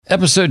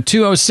Episode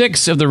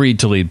 206 of the Read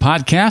to Lead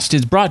podcast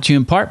is brought to you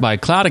in part by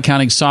cloud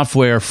accounting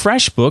software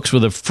FreshBooks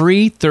with a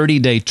free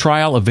 30-day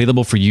trial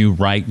available for you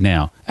right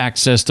now.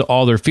 Access to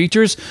all their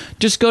features.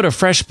 Just go to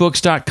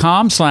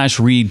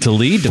freshbooks.com/read to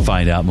lead to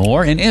find out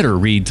more and enter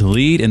Read to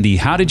Lead in the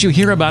How Did You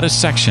Hear About Us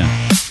section.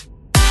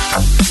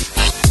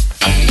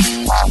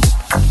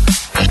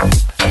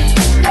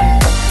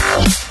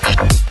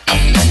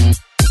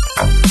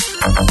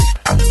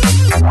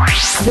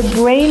 The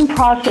brain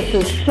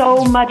processes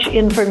so much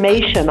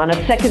information on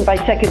a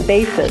second-by-second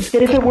basis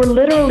that if it were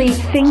literally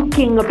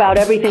thinking about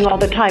everything all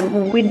the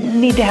time, we'd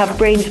need to have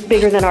brains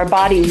bigger than our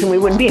bodies and we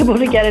wouldn't be able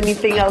to get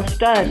anything else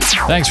done.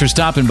 Thanks for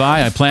stopping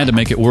by. I plan to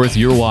make it worth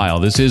your while.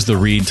 This is the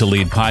Read to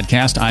Lead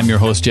podcast. I'm your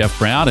host, Jeff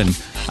Brown, and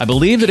I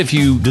believe that if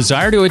you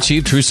desire to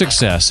achieve true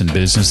success in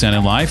business and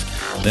in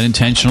life, then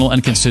intentional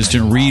and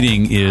consistent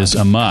reading is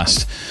a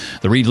must.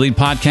 The Read to Lead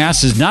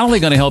podcast is not only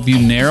going to help you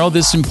narrow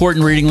this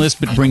important reading list,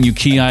 but bring you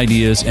key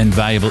ideas and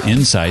valuable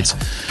insights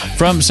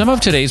from some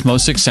of today's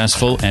most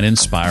successful and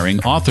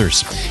inspiring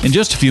authors. In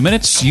just a few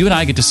minutes, you and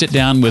I get to sit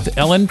down with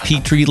Ellen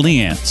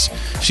Petry-Liance.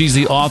 She's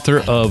the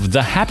author of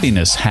The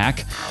Happiness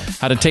Hack,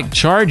 How to Take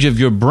Charge of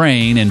Your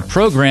Brain and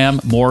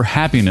Program More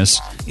Happiness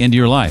into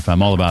Your Life.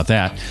 I'm all about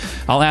that.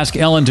 I'll ask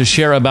Ellen to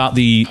share about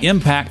the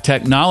impact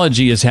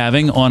technology is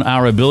having on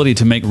our ability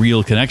to make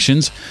real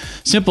connections,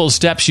 simple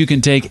steps you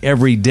can take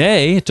every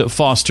day to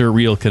foster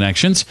real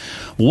connections,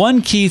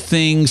 one key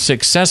thing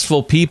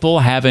successful people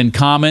have in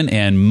common,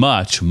 and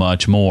much,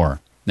 much more.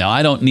 Now,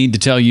 I don't need to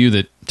tell you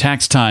that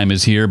tax time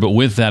is here, but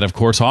with that, of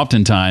course,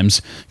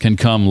 oftentimes can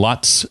come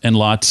lots and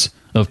lots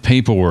of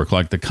paperwork,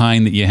 like the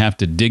kind that you have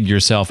to dig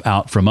yourself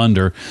out from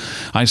under.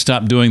 I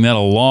stopped doing that a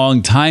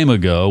long time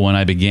ago when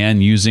I began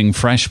using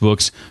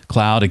FreshBooks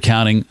cloud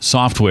accounting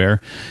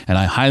software, and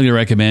I highly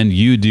recommend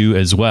you do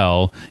as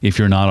well if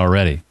you're not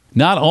already.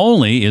 Not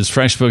only is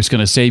FreshBooks going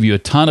to save you a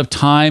ton of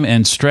time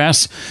and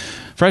stress,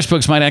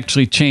 FreshBooks might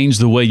actually change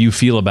the way you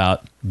feel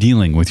about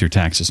dealing with your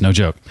taxes. No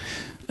joke.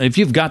 If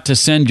you've got to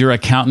send your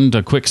accountant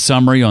a quick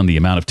summary on the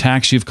amount of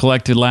tax you've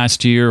collected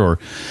last year or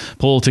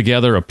pull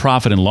together a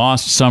profit and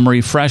loss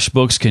summary,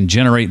 FreshBooks can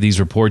generate these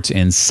reports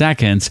in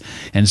seconds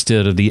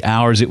instead of the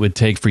hours it would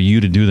take for you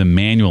to do them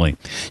manually.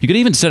 You can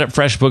even set up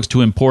FreshBooks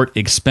to import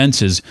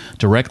expenses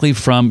directly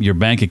from your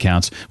bank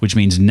accounts, which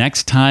means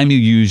next time you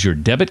use your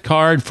debit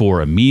card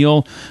for a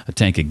meal, a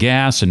tank of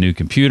gas, a new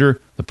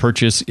computer, the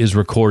purchase is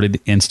recorded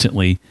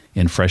instantly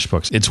in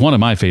FreshBooks. It's one of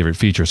my favorite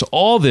features.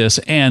 All this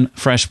and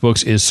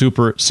FreshBooks is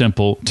super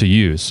simple to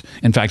use.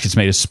 In fact, it's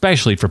made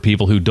especially for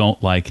people who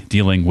don't like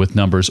dealing with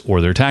numbers or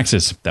their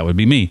taxes. That would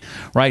be me.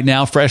 Right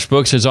now,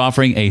 FreshBooks is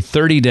offering a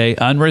 30-day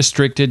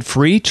unrestricted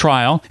free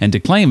trial, and to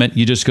claim it,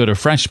 you just go to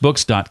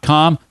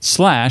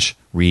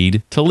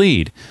freshbooks.com/read to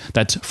lead.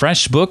 That's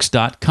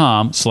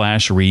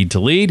freshbooks.com/read to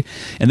lead.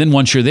 And then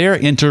once you're there,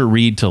 enter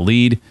Read to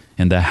Lead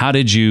in the How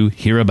Did You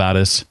Hear About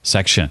Us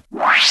section.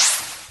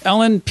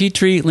 Ellen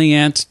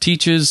Petry-Liance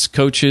teaches,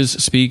 coaches,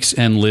 speaks,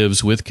 and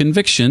lives with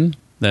conviction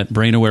that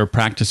brain-aware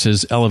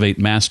practices elevate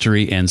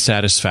mastery and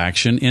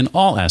satisfaction in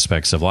all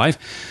aspects of life.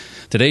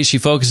 Today, she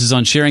focuses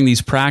on sharing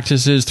these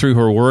practices through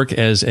her work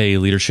as a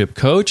leadership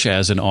coach,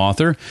 as an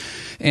author,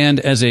 and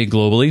as a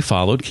globally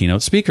followed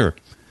keynote speaker.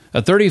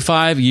 A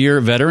 35-year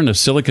veteran of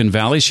Silicon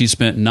Valley, she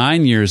spent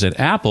 9 years at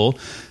Apple,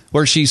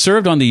 where she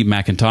served on the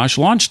Macintosh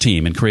launch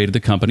team and created the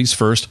company's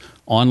first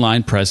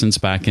online presence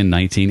back in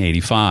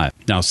 1985.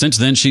 Now, since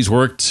then, she's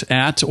worked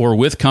at or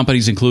with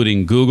companies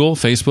including Google,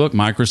 Facebook,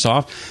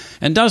 Microsoft,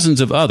 and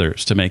dozens of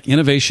others to make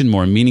innovation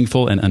more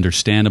meaningful and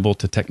understandable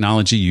to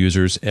technology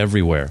users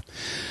everywhere.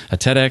 A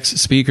TEDx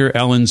speaker,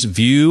 Ellen's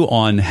view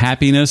on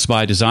happiness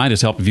by design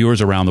has helped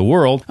viewers around the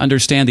world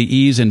understand the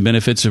ease and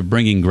benefits of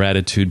bringing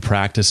gratitude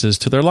practices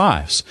to their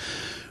lives.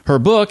 Her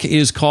book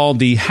is called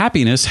The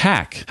Happiness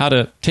Hack, How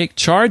to Take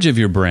Charge of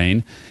Your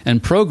Brain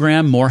and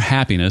Program More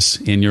Happiness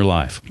in Your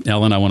Life.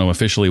 Ellen, I want to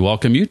officially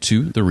welcome you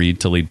to the Read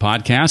to Lead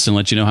podcast and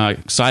let you know how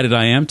excited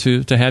I am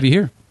to have you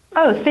here.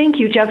 Oh, thank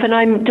you, Jeff, and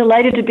I'm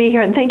delighted to be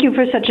here, and thank you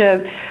for such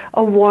a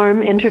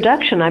warm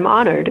introduction. I'm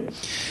honored.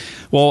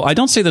 Well, I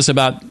don't say this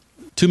about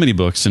too many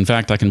books. In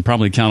fact, I can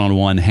probably count on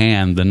one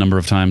hand the number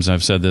of times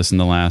I've said this in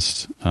the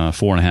last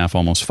 4.5,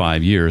 almost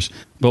 5 years.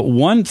 But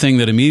one thing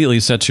that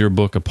immediately sets your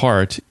book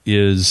apart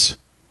is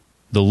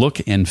the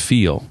look and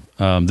feel.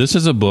 This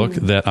is a book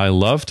that I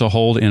love to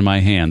hold in my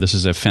hand. This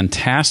is a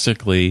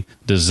fantastically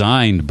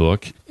designed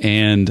book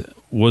and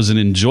was an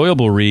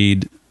enjoyable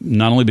read,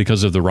 not only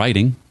because of the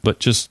writing, but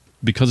just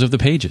because of the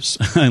pages,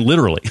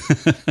 literally.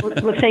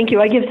 Well, thank you.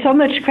 I give so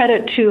much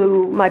credit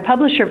to my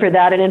publisher for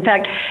that. And in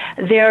fact,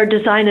 their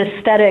design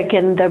aesthetic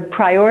and the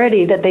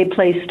priority that they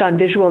placed on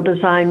visual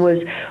design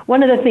was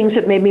one of the things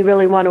that made me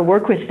really want to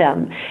work with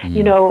them.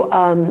 You know,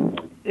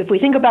 if we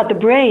think about the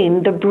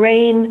brain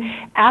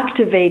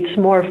activates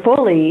more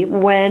fully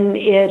when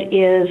it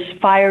is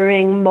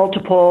firing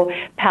multiple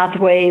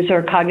pathways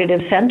or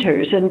cognitive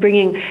centers and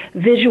bringing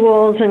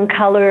visuals and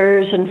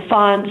colors and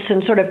fonts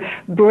and sort of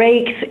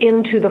breaks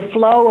into the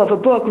flow of a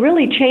book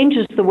really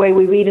changes the way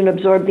we read and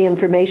absorb the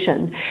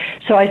information.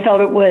 So I felt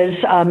it was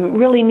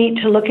really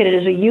neat to look at it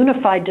as a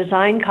unified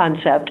design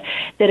concept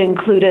that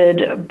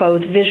included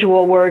both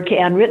visual work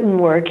and written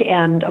work,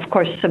 and of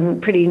course some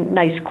pretty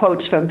nice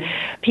quotes from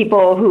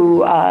people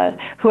who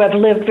have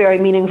lived very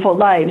meaningful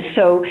lives.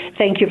 So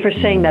thank you for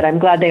saying that. I'm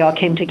glad they all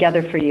came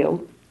together for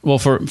you. Well,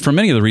 for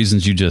many of the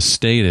reasons you just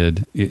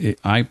stated,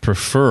 I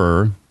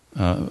prefer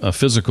a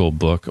physical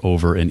book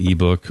over an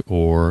ebook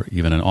or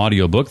even an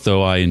audiobook,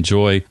 though I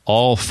enjoy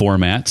all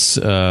formats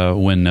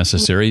when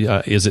necessary.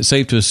 Is it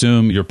safe to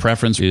assume your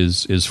preference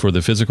is for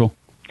the physical?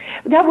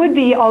 That would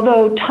be,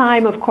 although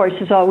time, of course,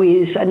 is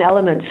always an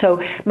element.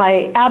 So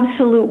my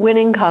absolute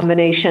winning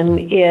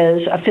combination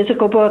is a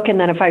physical book,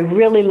 and then if I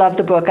really love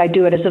the book, I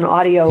do it as an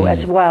audio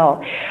as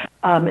well.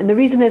 And the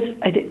reason is,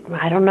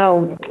 I don't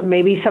know,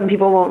 maybe some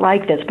people won't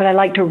like this, but I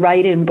like to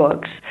write in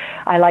books.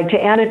 I like to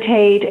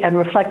annotate and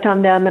reflect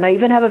on them, and I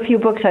even have a few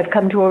books I've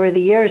come to over the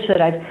years that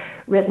I've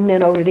written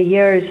in over the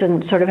years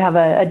and sort of have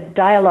a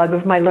dialogue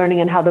of my learning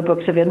and how the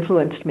books have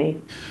influenced me.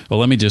 Well,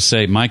 let me just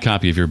say, my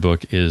copy of your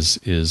book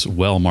is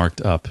well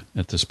marked up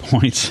at this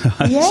point.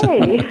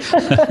 Yay!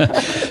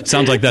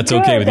 Sounds like that's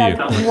good, okay with you.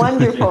 That's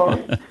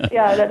wonderful.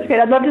 Yeah, that's great.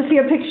 I'd love to see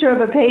a picture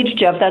of a page,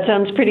 Jeff. That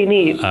sounds pretty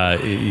neat.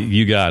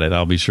 You got it.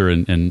 I'll be sure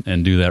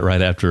and do that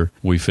right after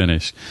we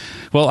finish.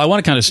 Well, I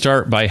want to kind of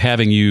start by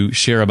having you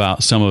share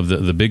about some of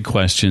the big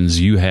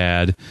questions you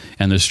had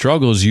and the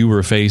struggles you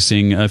were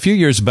facing a few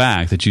years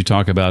back that you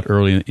talk about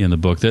early in the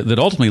book that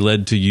ultimately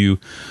led to you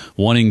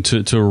wanting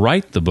to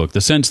write the book,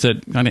 the sense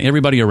that kind of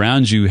everybody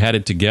around you had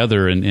it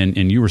together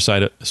and you were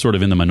sort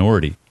of in the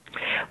minority.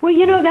 Well,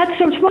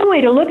 that's one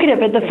way to look at it,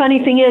 but the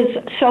funny thing is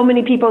so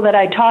many people that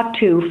I talk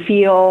to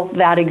feel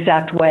that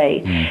exact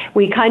way.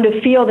 We kind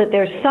of feel that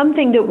there's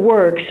something that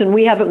works and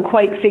we haven't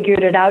quite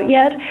figured it out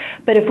yet,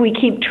 but if we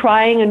keep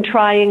trying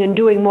and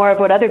doing more of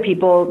what other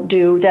people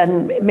do,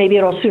 then maybe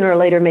it'll sooner or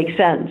later make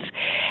sense.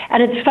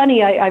 And it's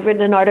funny, I've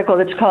written an article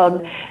that's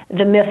called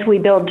The Myth We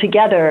Build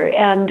Together,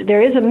 and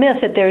there is a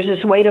myth that there's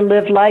this way to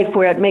live life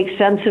where it makes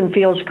sense and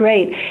feels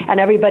great, and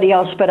everybody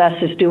else but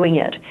us is doing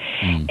it.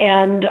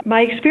 And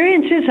my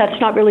experience is that's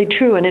not really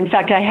true. And in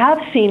fact, I have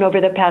seen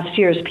over the past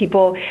years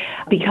people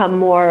become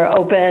more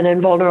open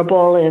and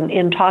vulnerable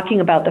in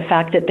talking about the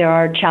fact that there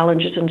are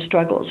challenges and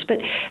struggles. But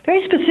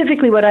very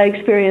specifically what I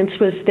experienced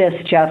was this,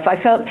 Jeff.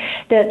 I felt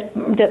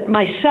that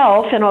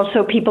myself and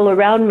also people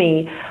around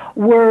me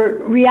were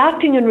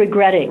reacting and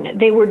regretting.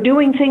 They were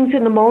doing things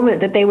in the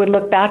moment that they would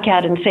look back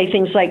at and say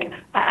things like,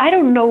 I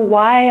don't know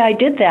why I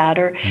did that,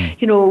 or,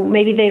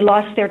 maybe they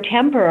lost their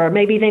temper, or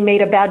maybe they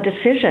made a bad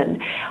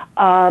decision,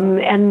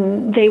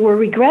 and they were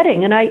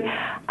regretting. And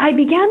I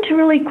began to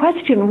really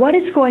question what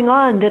is going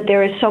on that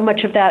there is so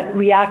much of that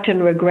react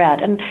and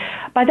regret. And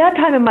by that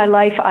time in my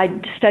life,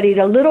 I'd studied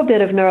a little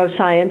bit of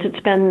neuroscience. It's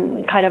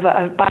been kind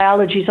of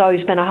biology's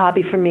always been a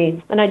hobby for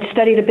me. And I'd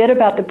studied a bit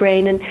about the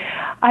brain, and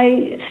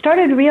I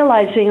started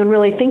realizing and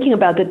really thinking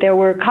about that there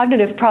were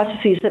cognitive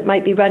processes that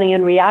might be running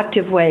in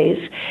reactive ways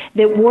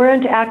that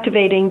weren't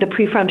activating the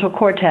prefrontal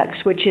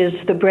cortex, which is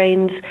the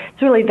brain's,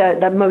 it's really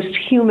the most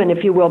human,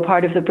 if you will,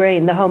 part of the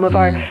brain, the home of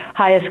our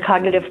highest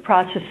cognitive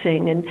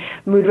processing and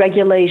mood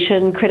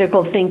regulation,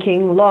 critical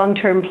thinking,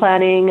 long-term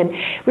planning, and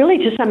really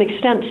to some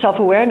extent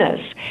self-awareness.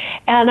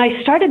 And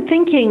I started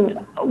thinking,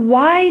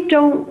 why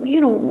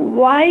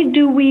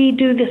do we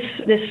do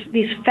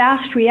these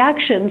fast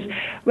reactions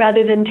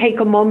rather than take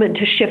a moment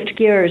to shift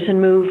gears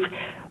and move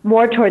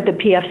more toward the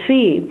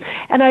PFC?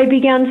 And I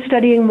began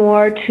studying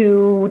more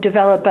to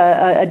develop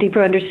a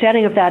deeper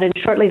understanding of that. And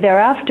shortly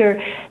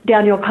thereafter,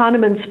 Daniel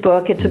Kahneman's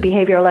book, it's a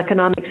behavioral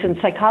economics and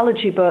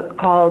psychology book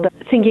called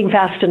Thinking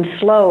Fast and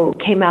Slow,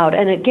 came out.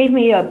 And it gave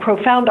me a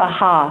profound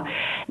aha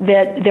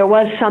that there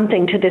was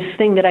something to this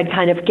thing that I'd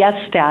kind of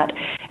guessed at.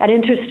 And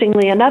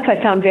interestingly enough,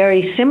 I found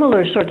very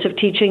similar sorts of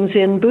teachings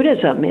in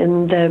Buddhism,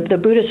 in the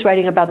Buddhists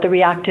writing about the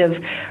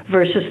reactive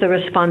versus the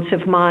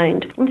responsive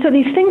mind. And so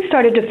these things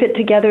started to fit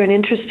together in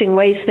interesting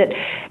ways that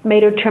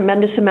made a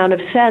tremendous amount of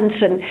sense.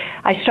 And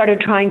I started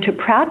trying to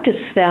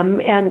practice them.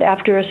 And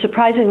after a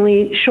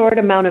surprisingly short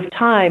amount of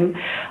time,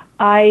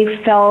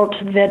 I felt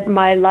that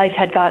my life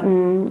had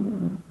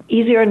gotten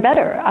easier and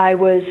better. I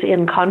was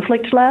in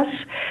conflict less.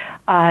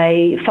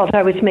 I felt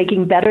I was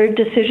making better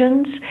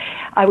decisions.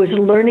 I was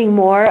learning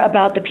more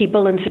about the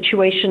people and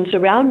situations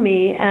around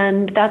me,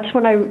 and that's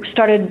when I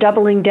started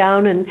doubling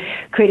down and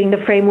creating the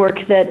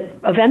framework that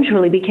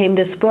eventually became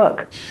this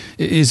book.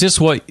 Is this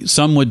what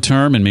some would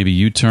term, and maybe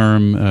you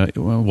term,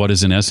 what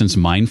is in essence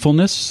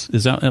mindfulness?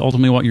 Is that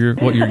ultimately what you're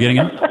getting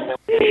at?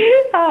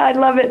 I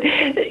love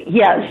it.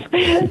 Yes.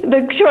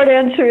 The short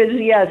answer is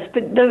yes.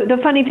 But the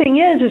funny thing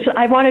is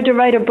I wanted to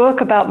write a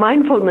book about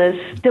mindfulness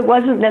that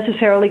wasn't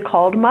necessarily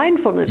called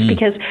mindfulness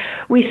because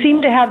we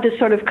seem to have this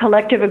sort of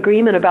collective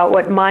agreement about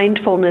what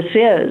mindfulness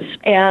is.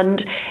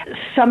 And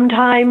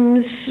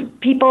sometimes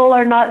people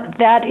are not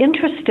that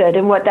interested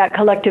in what that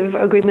collective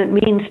agreement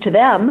means to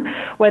them,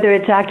 whether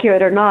it's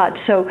accurate or not.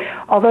 So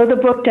although the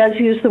book does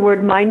use the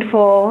word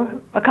mindful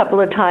a couple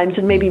of times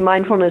and maybe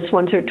mindfulness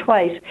once or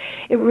twice,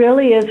 it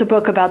really is a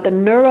book about the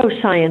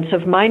neuroscience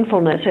of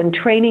mindfulness and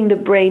training the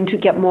brain to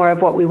get more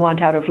of what we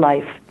want out of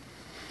life.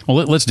 Well,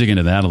 let's dig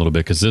into that a little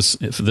bit because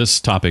this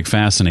topic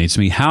fascinates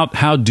me.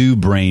 How do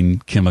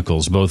brain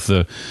chemicals, both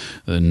the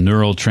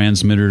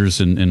neurotransmitters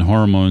and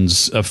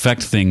hormones,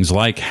 affect things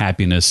like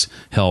happiness,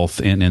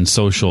 health, and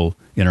social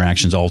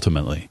interactions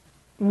ultimately?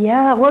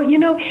 Yeah, well,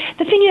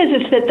 the thing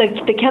is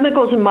that the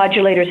chemicals and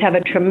modulators have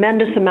a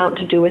tremendous amount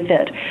to do with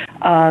it.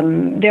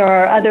 There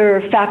are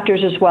other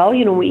factors as well.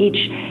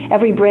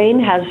 Every brain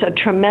has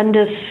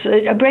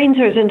brains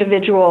are as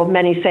individual,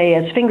 many say,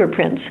 as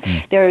fingerprints.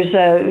 There's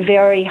a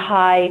very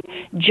high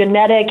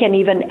genetic and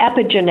even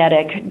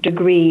epigenetic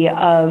degree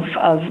of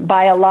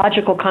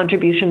biological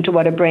contribution to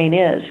what a brain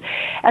is.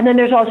 And then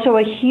there's also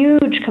a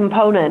huge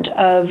component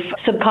of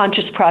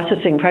subconscious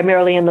processing,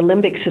 primarily in the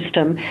limbic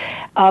system.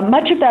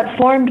 Much of that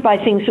formed by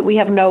things that we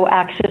have no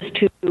access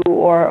to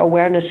or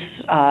awareness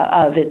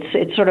of.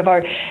 It's sort of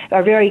our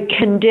very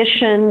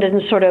conditioned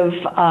and sort of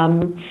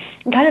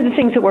kind of the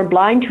things that we're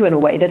blind to in a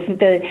way. That's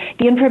the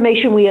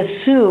information we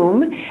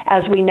assume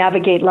as we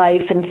navigate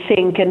life and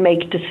think and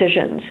make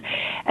decisions.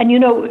 And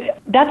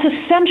that's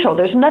essential.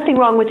 There's nothing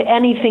wrong with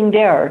anything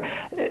there.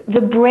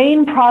 The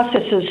brain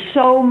processes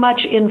so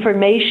much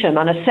information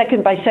on a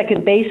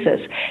second-by-second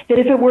basis that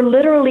if it were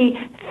literally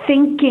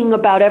thinking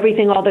about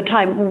everything all the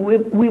time,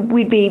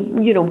 we'd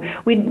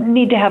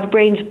need to have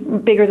brains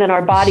bigger than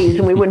our bodies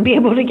and we wouldn't be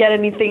able to get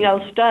anything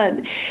else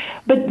done.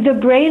 But the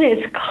brain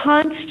is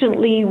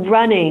constantly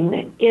running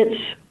its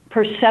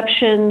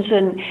perceptions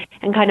and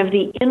kind of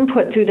the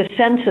input through the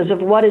senses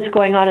of what is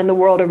going on in the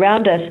world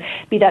around us,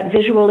 be that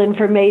visual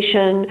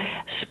information,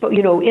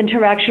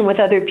 interaction with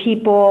other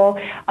people,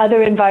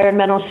 other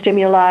environmental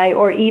stimuli,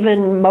 or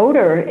even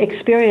motor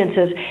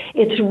experiences.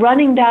 It's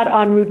running that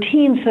on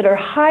routines that are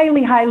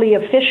highly, highly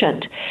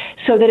efficient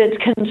so that it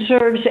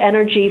conserves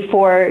energy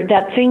for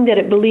that thing that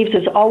it believes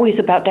is always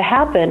about to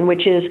happen,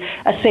 which is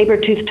a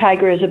saber-toothed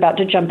tiger is about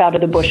to jump out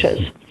of the bushes.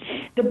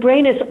 The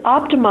brain is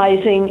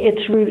optimizing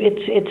its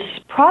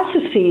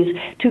processes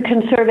to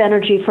conserve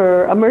energy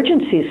for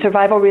emergencies,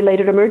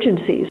 survival-related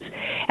emergencies.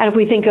 And if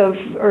we think of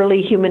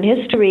early human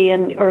history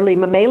and early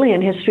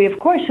mammalian history, of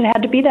course, it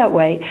had to be that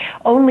way.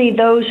 Only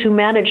those who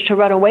managed to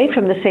run away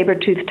from the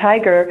saber-toothed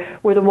tiger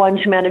were the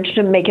ones who managed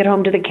to make it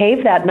home to the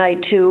cave that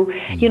night to,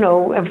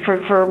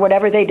 for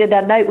whatever they did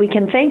that night, we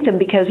can thank them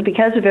because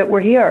of it,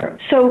 we're here.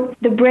 So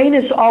the brain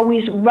is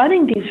always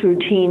running these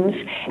routines,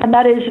 and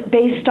that is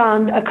based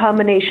on a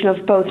combination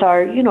of both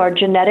our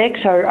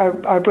genetics,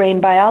 our brain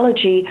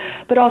biology,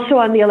 but also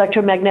on the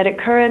electromagnetic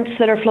currents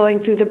that are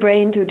flowing through the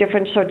brain through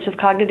different sorts of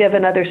cognitive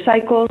and other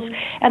cycles,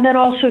 and then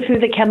also through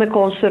the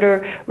chemicals that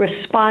are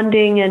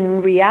responding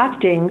and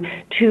reacting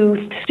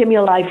to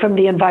stimuli from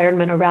the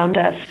environment around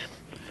us.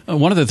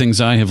 One of the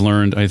things I have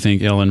learned, I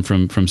think, Ellen,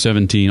 from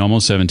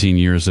almost 17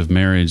 years of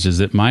marriage is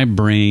that my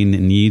brain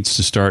needs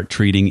to start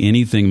treating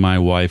anything my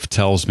wife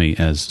tells me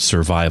as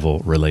survival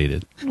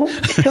related.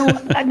 So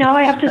now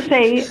I have to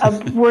say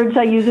words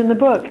I use in the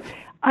book.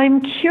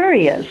 I'm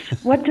curious.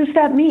 What does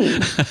that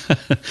mean?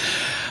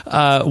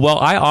 Well,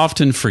 I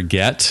often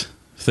forget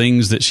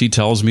things that she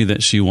tells me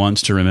that she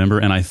wants to remember,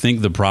 and I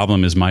think the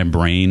problem is my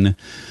brain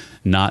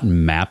not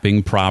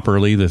mapping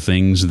properly the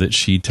things that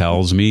she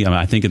tells me.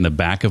 I think in the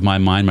back of my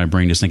mind, my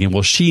brain is thinking,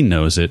 well, she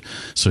knows it,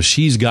 so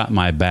she's got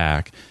my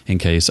back in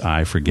case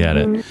I forget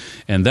it.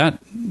 And that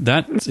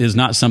is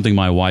not something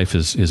my wife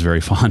is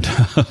very fond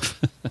of.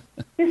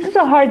 This is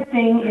a hard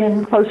thing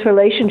in close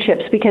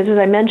relationships because, as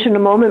I mentioned a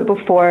moment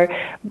before,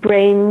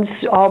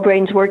 all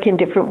brains work in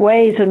different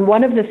ways. And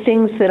one of the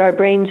things that our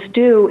brains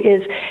do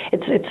is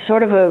it's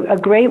sort of a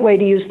great way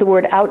to use the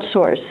word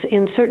outsource.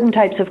 In certain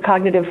types of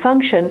cognitive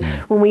function,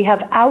 when we have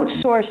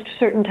outsourced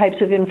certain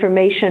types of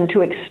information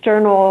to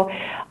external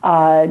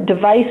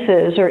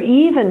devices or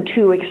even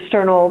to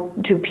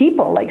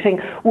people, like saying,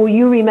 will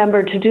you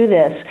remember to do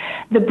this?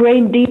 The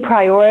brain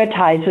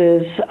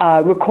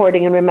deprioritizes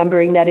recording and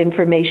remembering that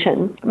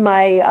information.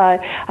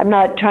 I'm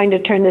not trying to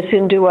turn this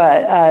into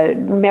a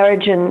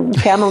marriage and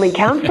family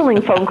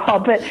counseling phone call,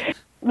 but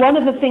one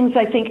of the things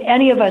I think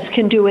any of us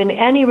can do in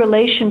any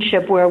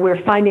relationship where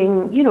we're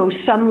finding,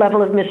 some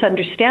level of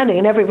misunderstanding,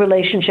 and every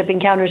relationship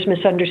encounters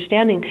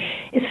misunderstanding,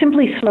 is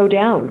simply slow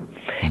down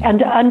and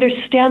to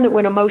understand that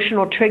when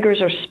emotional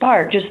triggers are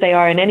sparked, as they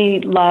are in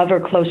any love or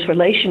close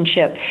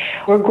relationship,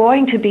 we're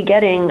going to be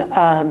getting,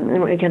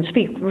 and we can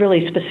speak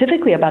really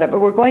specifically about it,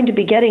 but we're going to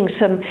be getting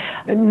some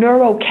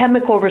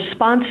neurochemical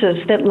responses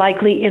that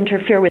likely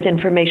interfere with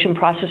information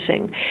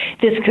processing.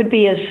 This could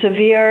be as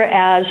severe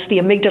as the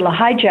amygdala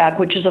hijack,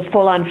 which which is a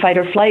full-on fight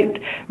or flight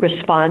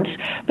response,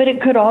 but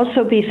it could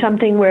also be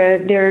something where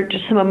there are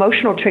just some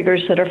emotional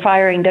triggers that are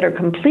firing that are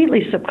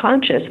completely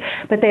subconscious,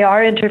 but they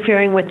are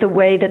interfering with the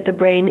way that the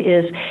brain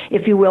is,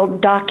 if you will,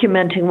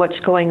 documenting what's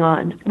going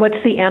on.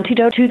 What's the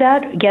antidote to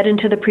that? Get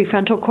into the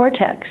prefrontal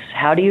cortex.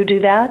 How do you do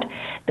that?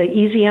 The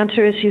easy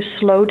answer is you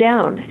slow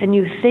down and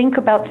you think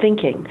about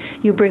thinking.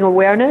 You bring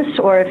awareness,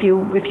 or if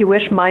you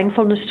wish,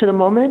 mindfulness to the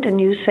moment, and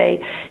you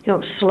say,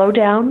 slow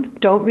down,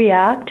 don't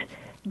react,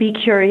 be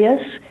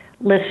curious,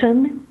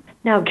 listen.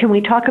 Now, can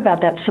we talk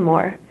about that some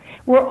more?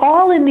 We're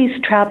all in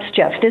these traps,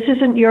 Jeff. This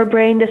isn't your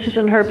brain, this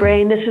isn't her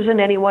brain, this isn't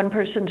any one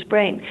person's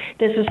brain.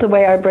 This is the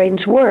way our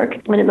brains work.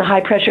 And in the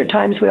high-pressure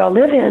times we all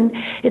live in,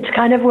 it's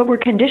kind of what we're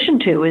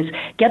conditioned to, is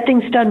get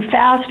things done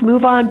fast,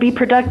 move on, be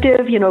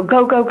productive,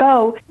 go, go,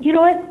 go. You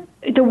know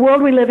what? The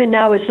world we live in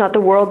now is not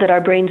the world that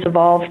our brains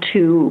evolved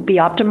to be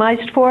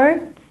optimized for.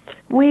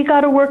 We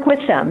got to work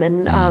with them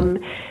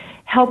and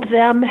help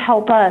them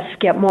help us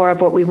get more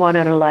of what we want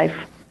out of life.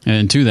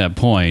 And to that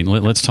point,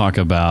 let's talk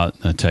about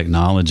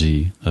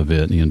technology a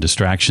bit.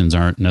 Distractions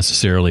aren't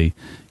necessarily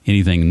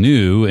anything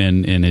new.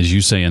 And as you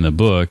say in the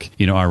book,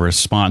 our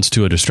response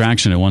to a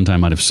distraction at one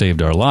time might have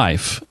saved our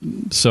life.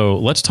 So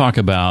let's talk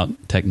about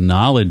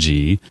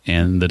technology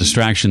and the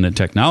distraction that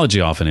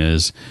technology often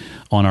is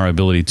on our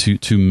ability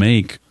to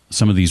make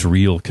some of these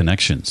real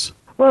connections.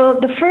 Well,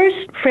 the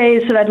first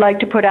phrase that I'd like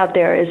to put out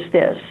there is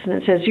this. And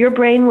it says, your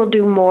brain will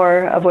do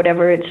more of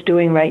whatever it's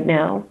doing right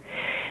now.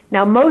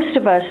 Now, most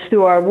of us,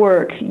 through our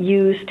work,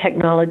 use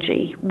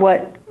technology.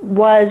 What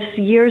was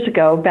years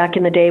ago, back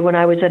in the day when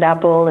I was at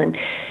Apple and,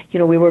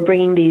 we were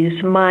bringing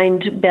these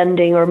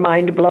mind-bending or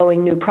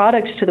mind-blowing new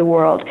products to the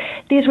world,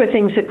 these were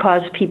things that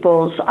caused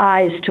people's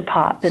eyes to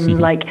pop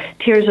and like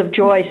tears of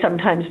joy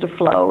sometimes to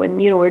flow. And,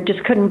 we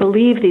just couldn't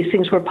believe these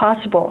things were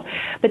possible.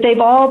 But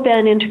they've all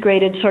been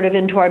integrated sort of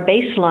into our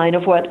baseline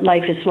of what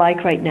life is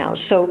like right now.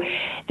 So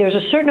there's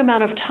a certain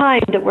amount of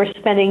time that we're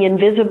spending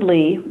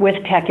invisibly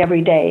with tech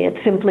every day.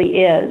 It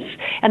simply is.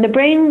 And the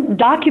brain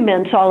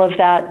documents all of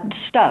that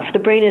stuff. The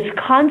brain is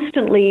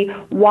constantly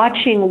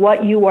watching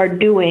what you are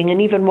doing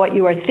and even what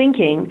you are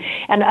thinking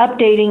and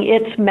updating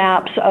its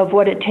maps of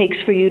what it takes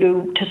for you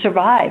to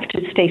survive,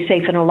 to stay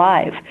safe and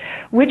alive,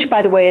 which,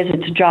 by the way, is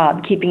its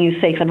job, keeping you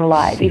safe and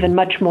alive, even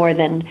much more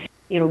than,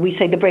 we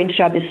say the brain's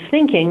job is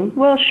thinking.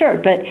 Well, sure,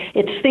 but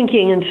it's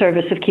thinking in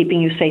service of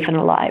keeping you safe and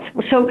alive.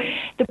 So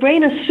the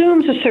brain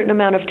assumes a certain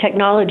amount of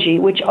technology,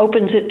 which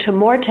opens it to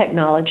more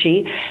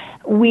technology.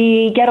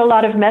 We get a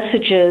lot of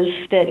messages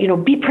that,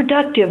 be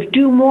productive,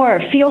 do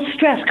more, feel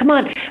stress, come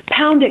on,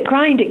 pound it,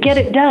 grind it, get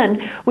it done,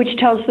 which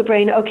tells the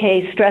brain,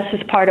 okay, stress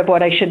is part of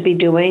what I should be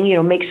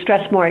doing, make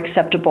stress more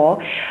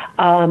acceptable.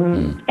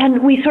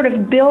 And we sort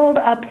of build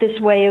up this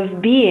way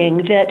of being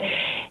that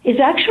is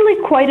actually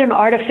quite an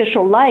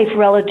artificial life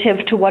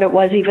relative to what it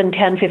was even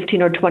 10,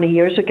 15, or 20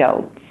 years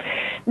ago.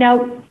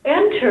 Now,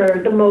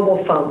 enter the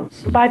mobile phone.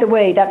 By the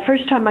way, that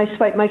first time I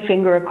swiped my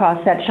finger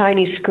across that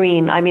shiny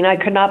screen, I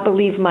could not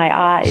believe my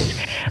eyes.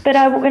 But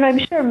and I'm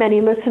sure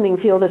many listening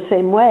feel the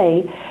same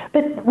way.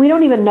 But we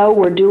don't even know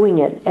we're doing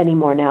it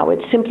anymore now. It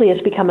simply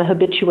has become a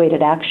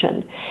habituated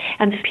action.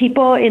 And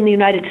people in the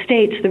United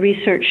States, the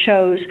research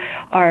shows,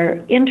 are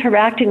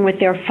interacting with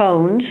their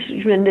phones,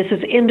 and this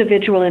is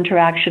individual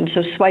interaction,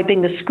 so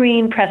swiping the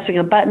screen, pressing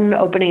a button,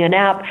 opening an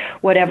app,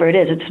 whatever it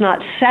is. It's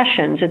not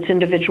sessions, it's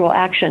individual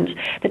actions.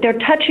 But they're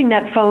touching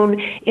that phone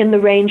in the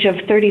range of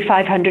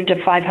 3,500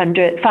 to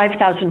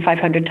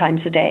 5,500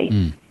 times a day.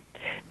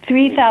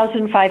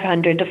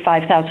 3,500 to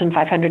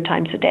 5,500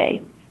 times a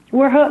day.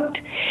 We're hooked.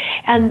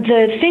 And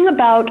the thing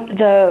about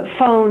the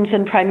phones,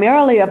 and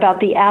primarily about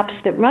the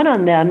apps that run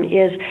on them,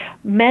 is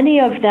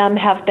many of them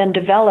have been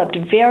developed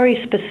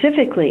very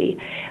specifically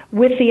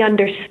with the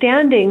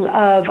understanding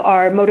of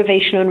our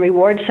motivation and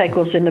reward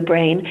cycles in the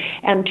brain,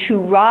 and to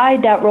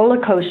ride that roller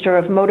coaster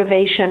of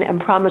motivation and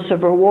promise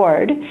of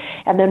reward.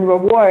 And then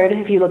reward,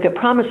 if you look at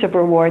promise of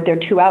reward, there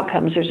are two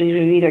outcomes. There's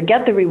either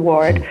get the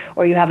reward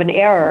or you have an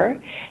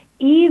error.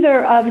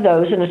 Either of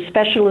those, and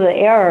especially the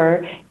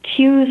error,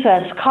 cues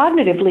us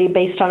cognitively,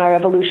 based on our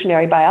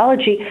evolutionary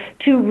biology,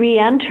 to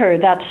re-enter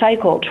that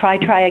cycle,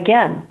 try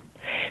again.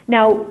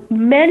 Now,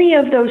 many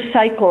of those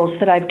cycles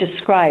that I've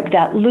described,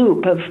 that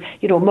loop of,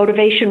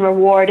 motivation,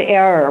 reward,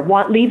 error,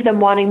 leave them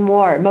wanting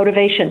more,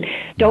 motivation,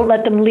 don't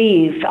let them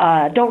leave,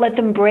 don't let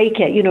them break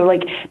it.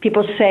 Like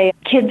people say,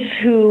 kids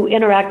who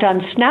interact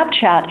on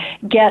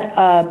Snapchat get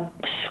a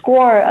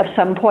score of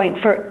some point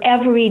for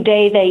every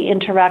day they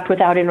interact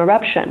without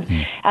interruption.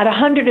 At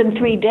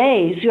 103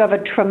 days, you have a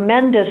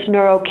tremendous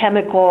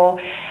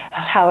neurochemical,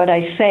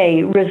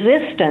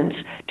 resistance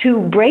to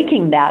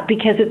breaking that,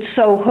 because it's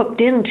so hooked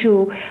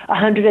into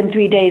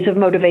 103 days of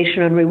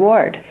motivation and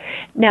reward.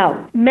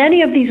 Now,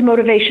 many of these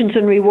motivations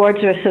and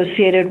rewards are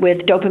associated with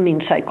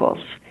dopamine cycles.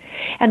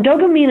 And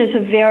dopamine is a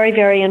very,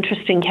 very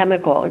interesting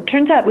chemical. It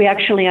turns out we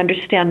actually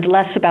understand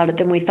less about it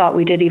than we thought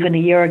we did even a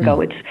year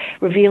ago. It's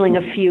revealing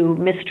a few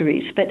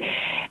mysteries. But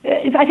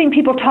I think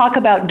people talk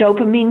about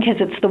dopamine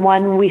because it's the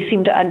one we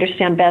seem to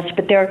understand best.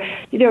 But there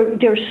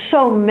are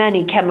so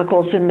many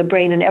chemicals in the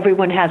brain, and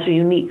everyone has a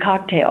unique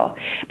cocktail.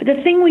 But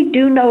the thing we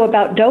do know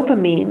about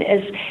dopamine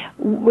is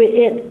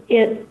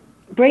it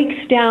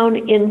breaks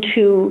down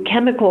into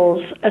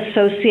chemicals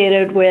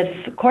associated with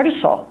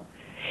cortisol.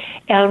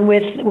 And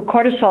with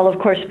cortisol, of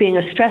course, being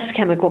a stress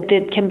chemical,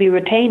 it can be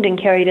retained and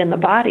carried in the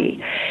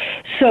body.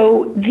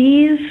 So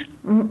these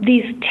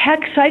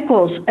tech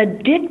cycles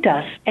addict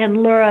us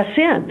and lure us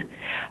in,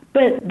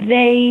 but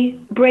they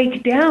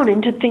break down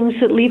into things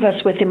that leave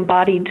us with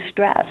embodied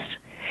stress.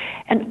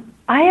 And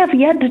I have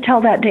yet to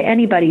tell that to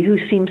anybody who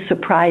seems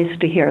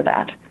surprised to hear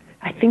that.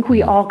 I think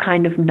we all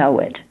kind of know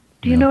it.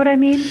 Do you know what I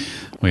mean?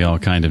 We all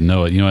kind of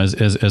know it.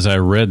 As I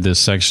read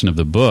this section of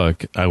the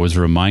book, I was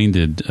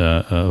reminded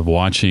of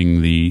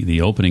watching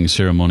the opening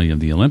ceremony of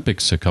the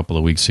Olympics a couple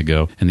of weeks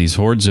ago, and these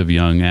hordes of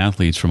young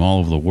athletes from all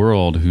over the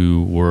world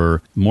who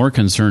were more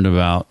concerned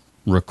about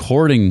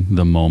recording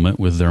the moment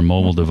with their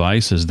mobile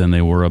devices than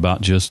they were about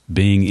just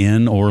being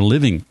in or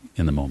living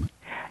in the moment.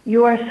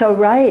 You are so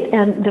right.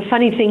 And the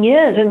funny thing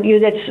is,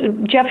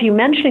 and Jeff, you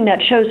mentioning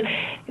that shows,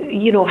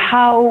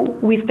 how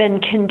we've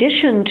been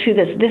conditioned to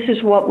this. This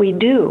is what we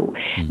do.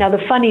 Mm-hmm. Now,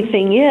 the funny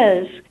thing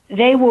is,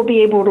 they will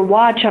be able to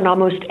watch on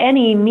almost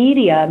any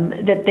medium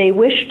that they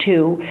wish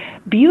to,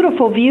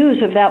 beautiful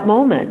views of that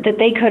moment that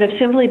they could have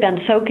simply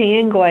been soaking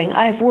in, going,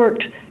 I've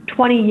worked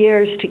 20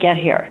 years to get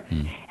here,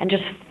 and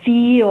just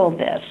feel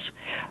this.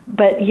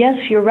 But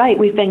yes, you're right.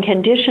 We've been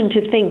conditioned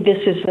to think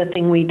this is the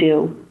thing we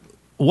do.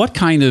 What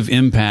kind of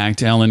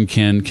impact, Ellen,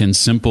 can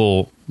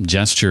simple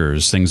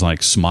gestures, things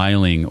like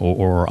smiling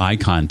or eye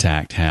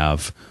contact,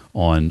 have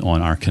on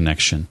our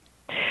connection?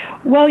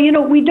 Well,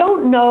 we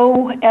don't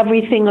know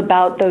everything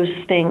about those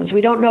things.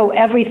 We don't know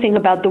everything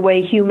about the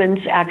way humans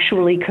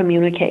actually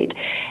communicate.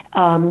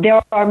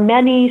 There are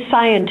many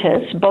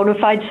scientists, bona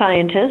fide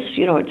scientists,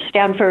 at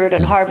Stanford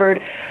and Harvard,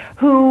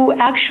 who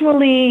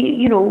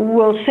actually,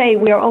 will say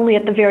we are only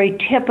at the very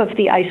tip of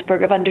the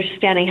iceberg of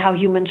understanding how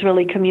humans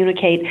really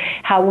communicate,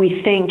 how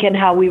we think, and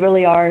how we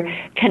really are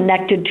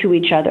connected to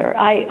each other.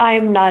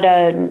 I'm not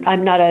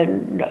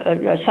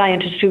a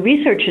scientist who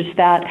researches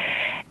that,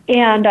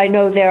 and I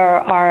know there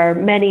are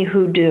many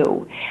who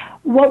do.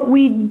 What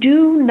we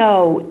do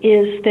know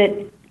is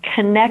that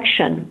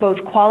connection,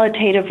 both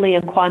qualitatively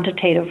and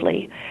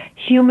quantitatively,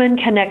 human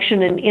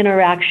connection and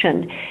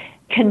interaction,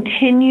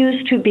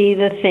 continues to be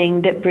the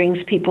thing that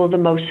brings people the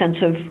most sense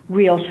of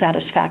real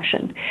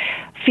satisfaction,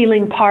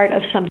 feeling part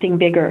of something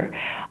bigger,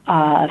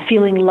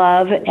 feeling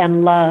love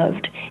and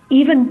loved,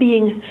 even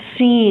being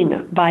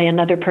seen by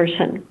another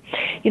person.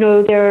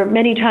 There are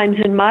many times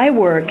in my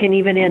work and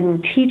even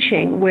in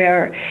teaching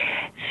where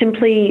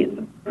simply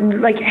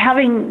like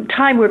having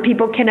time where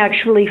people can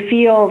actually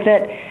feel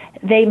that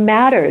they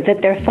matter,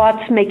 that their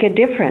thoughts make a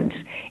difference,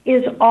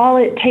 is all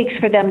it takes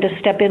for them to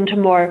step into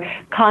more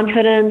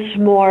confidence,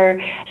 more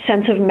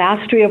sense of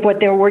mastery of what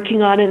they're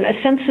working on, and a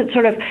sense that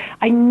sort of,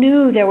 I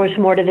knew there was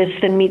more to this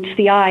than meets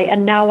the eye,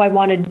 and now I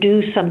want to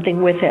do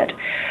something with it.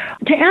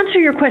 To answer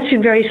your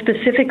question very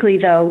specifically,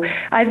 though,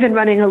 I've been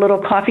running a little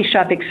coffee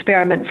shop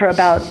experiment for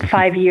about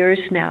 5 years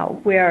now,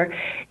 where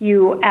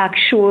you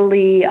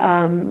actually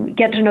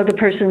get to know the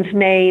person's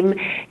name,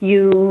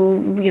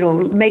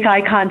 you make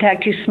eye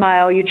contact, you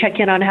smile, you check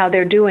in on how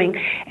they're doing,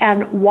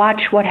 and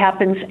watch what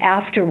happens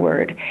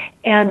afterward.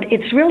 And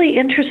it's really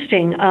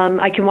interesting.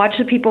 I can watch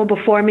the people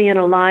before me in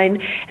a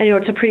line, and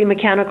it's a pretty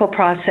mechanical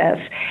process.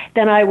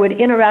 Then I would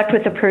interact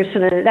with the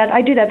person, and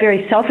I do that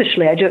very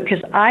selfishly. I do it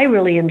because I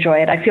really enjoy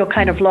it. I feel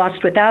kind of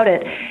lost without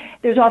it.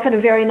 There's often a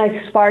very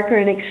nice spark or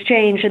an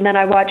exchange, and then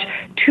I watch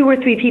 2 or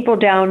 3 people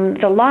down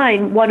the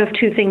line. One of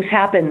 2 things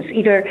happens.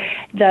 Either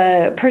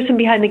the person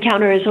behind the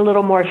counter is a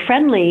little more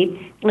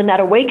friendly, and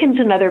that awakens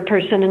another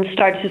person and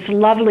starts this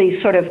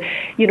lovely sort of,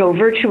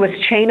 virtuous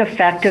chain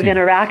effect of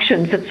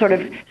interactions that sort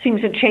of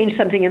seems to change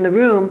something in the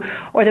room,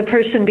 or the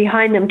person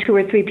behind them, 2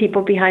 or 3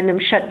 people behind them,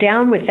 shut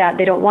down with that.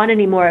 They don't want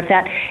any more of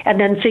that, and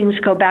then things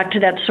go back to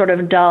that sort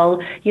of dull,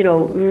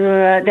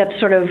 that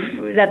sort of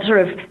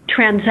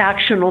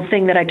transactional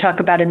thing that I talk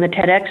about in the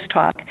TEDx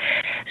talk.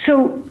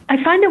 So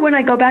I find that when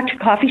I go back to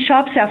coffee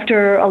shops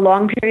after a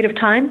long period of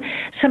time,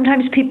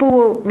 sometimes people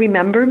will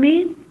remember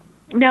me.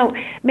 Now,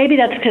 maybe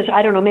that's because,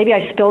 I don't know, maybe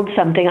I spilled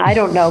something, I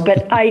don't know,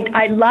 but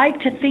I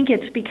like to think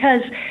it's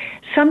because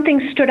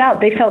something stood out.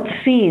 They felt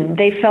seen,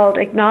 they felt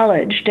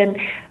acknowledged, and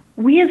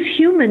we as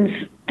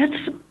humans,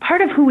 that's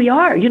part of who we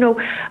are.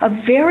 A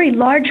very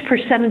large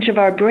percentage of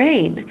our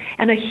brain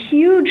and a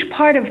huge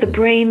part of the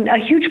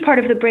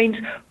brain's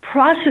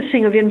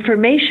processing of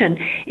information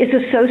is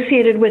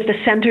associated with the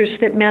centers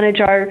that manage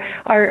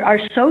our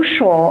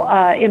social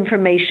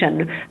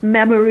information,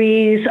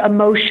 memories,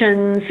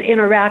 emotions,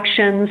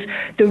 interactions,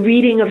 the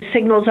reading of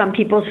signals on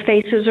people's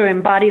faces or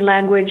in body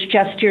language,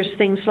 gestures,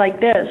 things like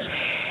this.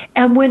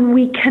 And when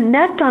we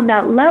connect on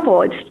that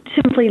level, it's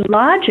simply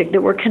logic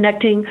that we're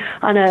connecting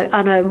on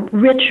a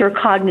richer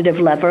cognitive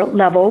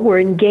level. We're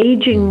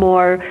engaging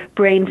more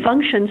brain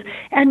functions.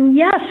 And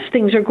yes,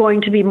 things are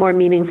going to be more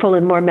meaningful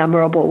and more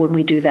memorable when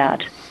we do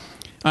that.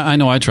 I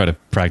know I try to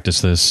practice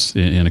this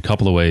in a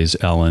couple of ways,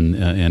 Ellen,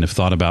 and have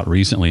thought about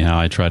recently how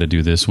I try to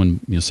do this when,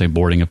 say,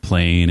 boarding a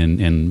plane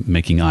and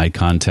making eye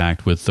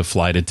contact with the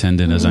flight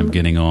attendant as I'm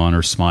getting on,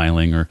 or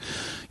smiling, or,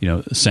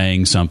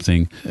 saying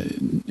something.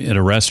 At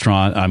a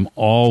restaurant, I'm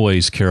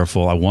always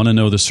careful. I want to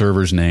know the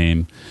server's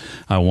name.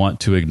 I want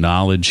to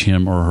acknowledge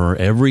him or her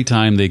every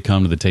time they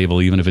come to the table,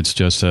 even if it's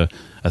just a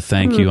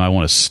thank you. I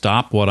want to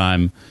stop what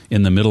I'm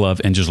in the middle of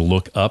and just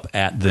look up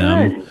at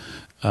them. Good.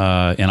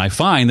 And I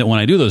find that when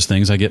I do those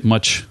things, I get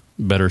much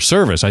better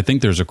service. I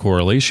think there's a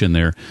correlation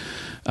there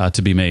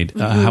to be made.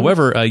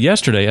 However,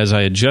 yesterday, as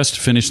I had just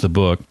finished the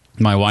book,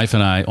 my wife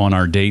and I, on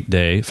our date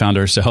day, found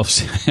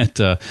ourselves at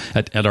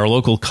our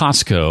local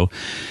Costco.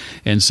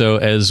 And so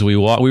as we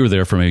walked, we were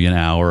there for maybe an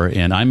hour,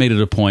 and I made it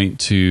a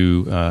point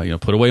to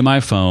put away my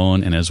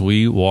phone. And as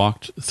we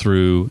walked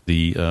through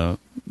the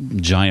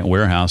giant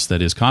warehouse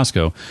that is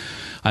Costco,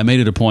 I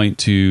made it a point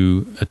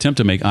to attempt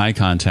to make eye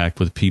contact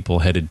with people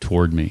headed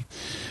toward me.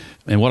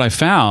 And what I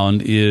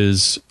found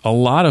is a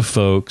lot of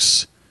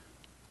folks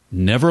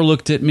never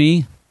looked at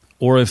me,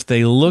 or if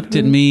they looked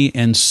at me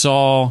and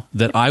saw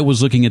that I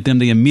was looking at them,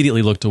 they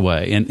immediately looked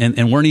away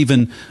and weren't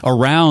even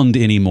around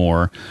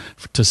anymore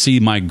to see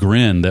my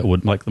grin. That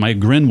would, like, my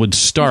grin would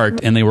start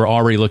and they were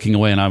already looking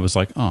away, and I was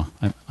like, oh,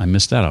 I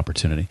missed that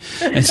opportunity.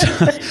 And so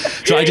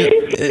I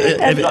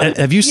just,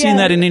 have you seen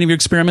that in any of your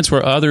experiments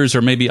where others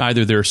are maybe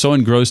either they're so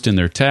engrossed in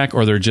their tech,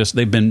 or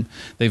they've been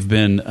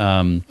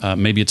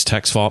maybe it's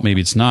tech's fault,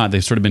 maybe it's not.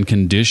 They've sort of been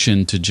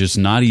conditioned to just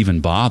not even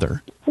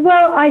bother.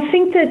 Well, I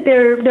think that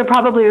there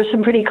probably are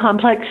some pretty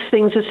complex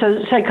things,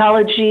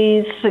 psychology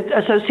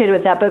associated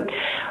with that, but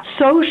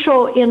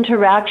social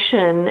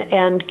interaction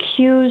and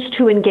cues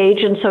to engage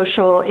in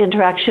social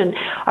interaction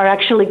are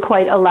actually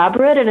quite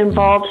elaborate and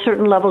involve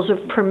certain levels of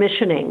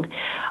permissioning.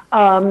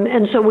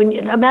 And so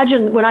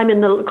imagine when I'm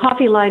in the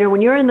coffee line, or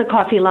when you're in the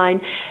coffee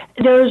line,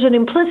 there's an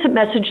implicit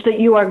message that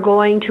you are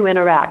going to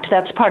interact.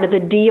 That's part of the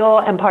deal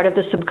and part of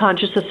the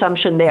subconscious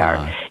assumption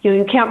there.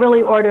 You can't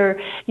really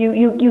order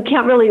you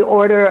can't really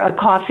order a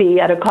coffee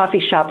at a coffee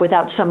shop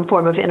without some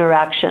form of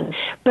interaction.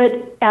 But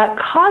at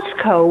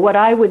Costco, what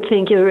I would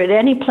think, or at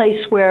any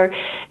place where,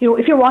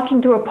 if you're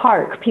walking through a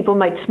park, people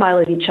might smile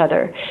at each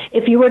other.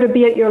 If you were to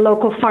be at your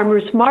local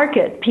farmer's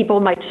market, people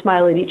might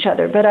smile at each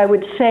other. But I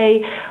would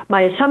say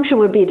my assumption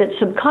would be that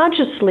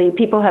subconsciously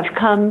people have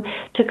come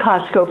to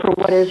Costco for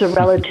what is a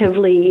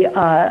relatively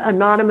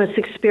anonymous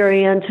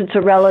experience. It's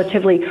a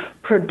relatively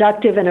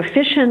productive and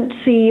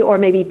efficiency, or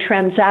maybe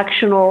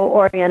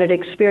transactional-oriented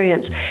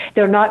experience.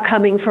 They're not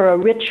coming for a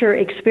richer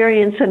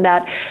experience than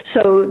that.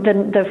 So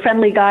the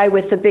friendly guy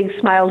with the big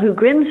smile who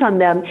grins on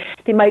them,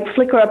 they might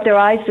flicker up their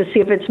eyes to see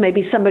if it's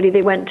maybe somebody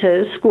they went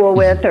to school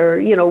with,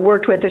 or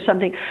worked with, or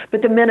something.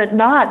 But the minute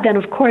not, then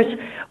of course,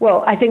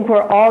 well, I think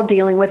we're all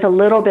dealing with a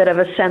little bit of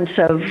a sense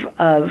of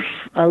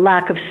a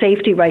lack of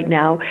safety right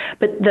now.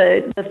 But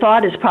the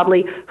thought is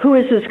probably, who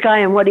is this guy,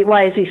 and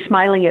why is he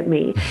smiling at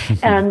me?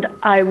 And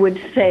I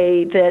would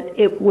say that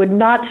it would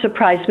not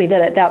surprise me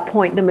that at that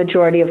point the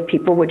majority of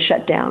people would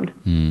shut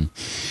down.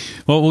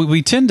 Well,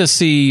 we tend to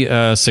see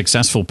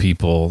successful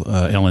people,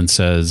 Ellen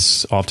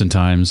says,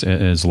 oftentimes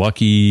as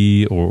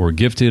lucky or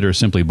gifted, or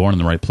simply born in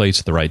the right place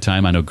at the right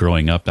time. I know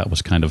growing up, that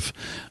was kind of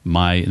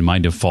my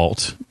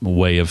default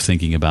way of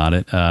thinking about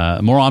it.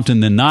 More often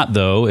than not,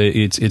 though,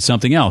 it's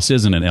something else,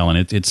 isn't it, Ellen?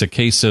 It's a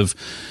case of,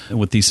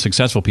 with these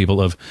successful people,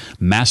 of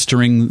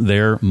mastering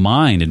their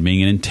mind and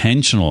being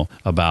intentional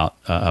about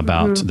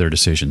their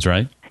decisions,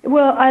 right?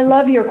 Well, I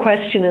love your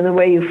question and the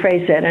way you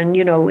phrase it. And,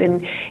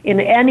 in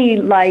any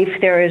life,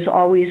 there is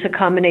always a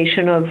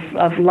combination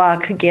of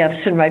luck,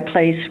 gifts, and right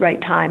place,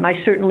 right time.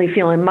 I certainly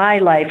feel in my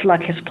life,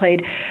 luck has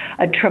played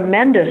a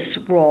tremendous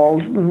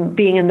role,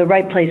 being in the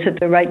right place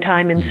at the right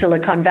time in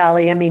Silicon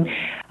Valley. I mean,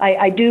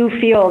 I do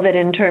feel that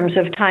in terms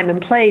of time and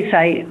place,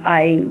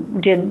 I'm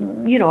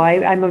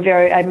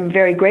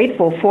very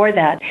grateful for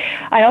that.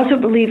 I also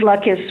believe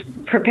luck is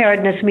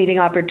preparedness meeting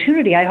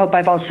opportunity. I hope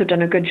I've also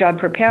done a good job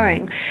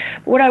preparing.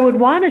 What I would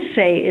want to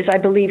say is I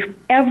believe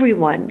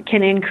everyone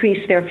can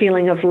increase their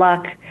feeling of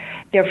luck,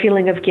 their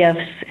feeling of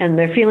gifts, and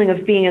their feeling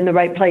of being in the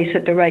right place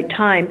at the right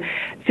time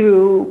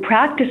through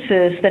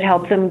practices that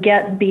help them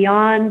get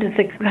beyond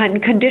the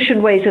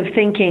conditioned ways of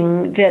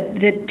thinking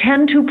that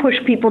tend to push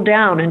people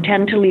down and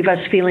tend to leave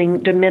us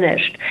feeling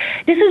diminished.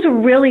 This is a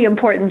really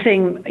important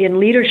thing in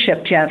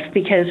leadership, Jeff,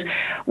 because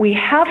we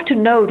have to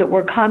know that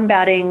we're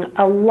combating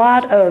a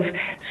lot of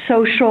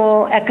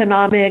social,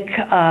 economic,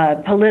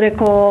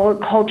 political,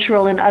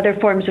 cultural, and other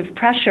forms of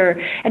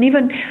pressure, and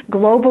even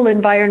global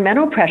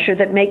environmental pressure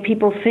that make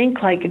people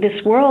think like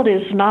this world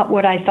is not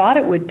what I thought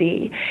it would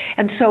be.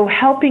 And so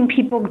helping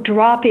people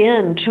drop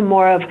into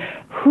more of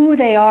who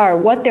they are,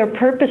 what their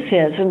purpose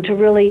is, and to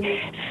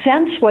really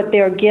sense what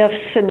their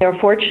gifts and their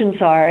fortunes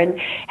are, and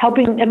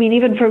helping,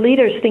 even for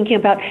leaders, thinking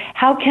about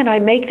how can I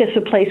make this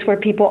a place where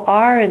people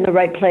are in the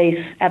right place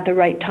at the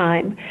right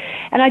time.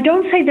 And I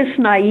don't say this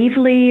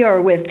naively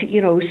or with,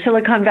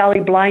 Silicon Valley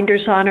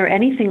blinders on or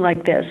anything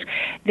like this.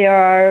 There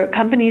are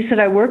companies that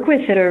I work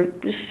with that are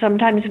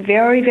sometimes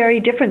very, very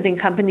different than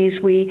companies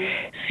we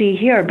see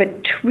here,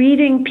 but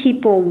treating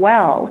people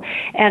well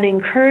and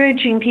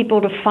encouraging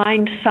people to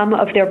find some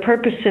of their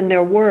purpose in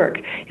their work,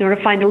 to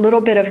find a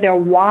little bit of their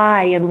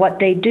why and what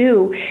they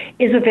do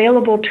is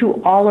available to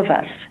all of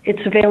us.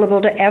 It's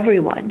available to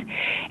everyone.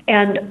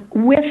 And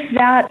with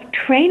that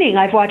training,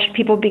 I've watched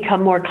people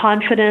become more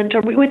confident,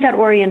 or with that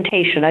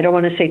orientation. I don't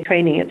want to say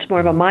training, it's more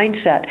of a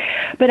mindset.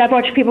 But I've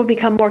watched people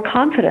become more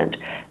confident.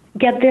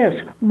 Get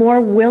this,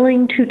 more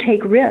willing to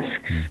take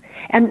risks.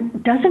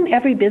 And doesn't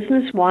every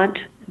business want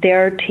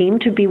their team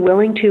to be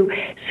willing to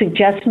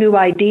suggest new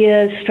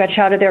ideas, stretch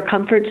out of their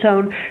comfort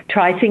zone,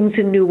 try things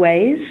in new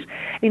ways?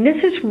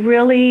 This is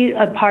really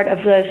a part of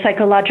the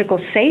psychological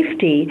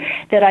safety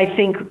that I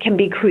think can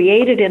be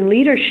created in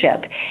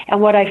leadership.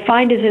 And what I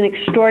find is in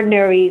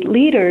extraordinary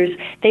leaders,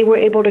 they were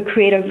able to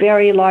create a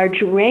very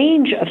large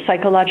range of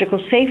psychological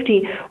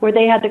safety where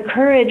they had the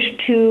courage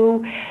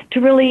to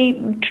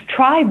really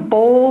try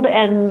bold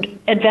and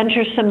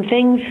adventuresome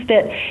things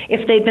that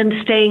if they'd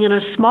been staying in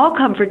a small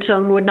comfort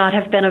zone would not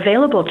have been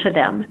available to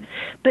them.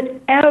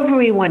 But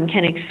everyone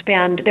can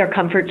expand their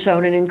comfort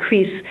zone and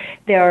increase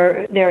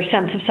their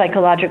sense of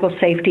psychological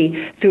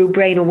safety through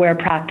brain-aware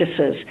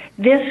practices.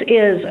 This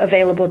is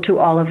available to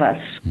all of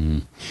us.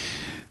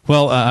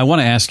 Well, I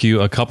want to ask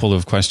you a couple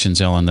of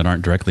questions, Ellen, that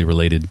aren't directly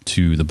related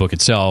to the book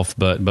itself.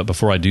 But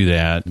before I do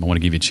that, I want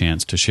to give you a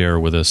chance to share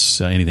with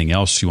us anything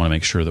else you want to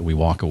make sure that we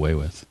walk away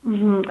with.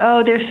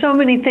 Oh, there's so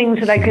many things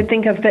that I could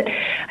think of. But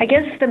I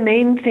guess the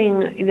main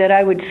thing that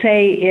I would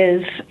say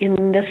is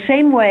in the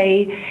same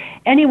way,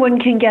 anyone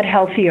can get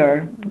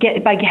healthier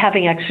by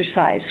having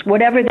exercise,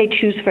 whatever they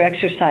choose for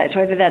exercise,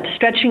 whether that's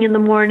stretching in the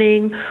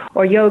morning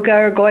or yoga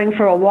or going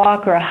for a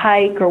walk or a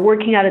hike or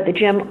working out at the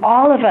gym.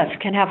 All of us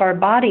can have our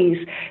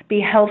bodies be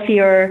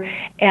healthier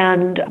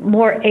and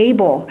more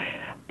able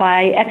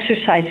by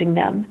exercising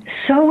them.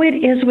 So it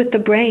is with the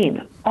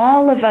brain.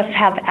 All of us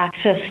have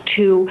access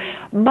to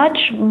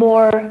much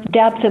more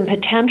depth and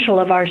potential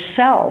of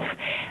ourself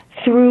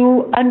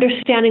through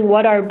understanding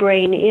what our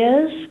brain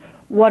is,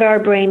 what our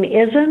brain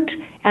isn't,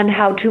 and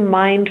how to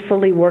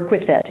mindfully work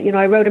with it.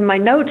 I wrote in my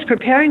notes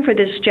preparing for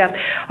this, Jeff,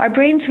 our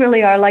brains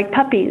really are like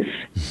puppies.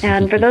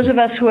 And for those of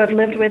us who have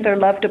lived with or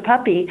loved a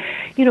puppy,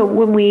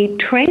 when we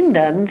train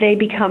them, they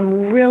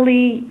become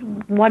really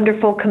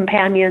wonderful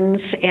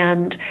companions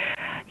and,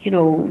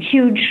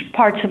 huge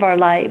parts of our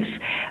lives.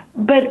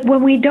 But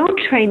when we don't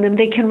train them,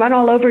 they can run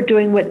all over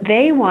doing what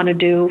they want to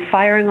do,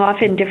 firing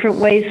off in different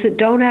ways that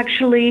don't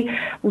actually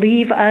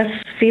leave us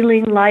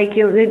feeling like,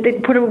 they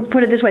put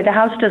it this way, the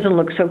house doesn't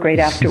look so great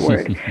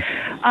afterward.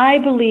 I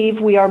believe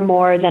we are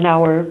more than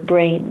our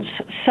brains.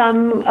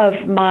 Some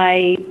of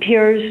my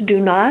peers do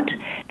not.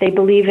 They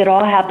believe it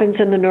all happens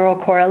in the neural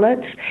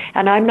correlates,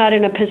 and I'm not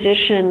in a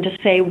position to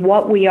say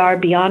what we are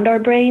beyond our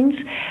brains,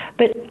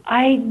 but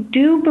I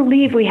do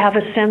believe we have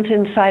a sense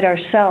inside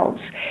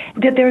ourselves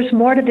that there's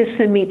more to this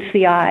than meets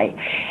the eye.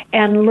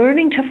 And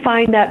learning to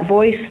find that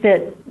voice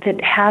that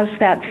has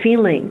that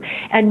feeling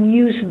and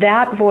use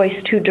that voice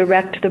to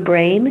direct the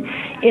brain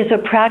is a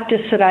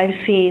practice that I've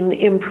seen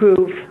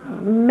improve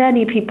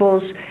many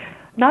people's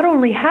not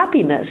only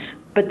happiness,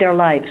 but their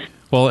lives.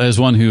 Well, as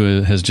one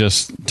who has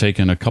just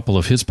taken a couple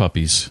of his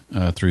puppies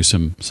through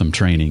some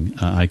training,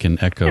 I can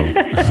echo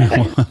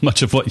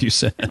much of what you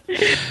said.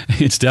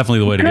 It's definitely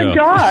the way to go. Good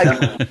dog.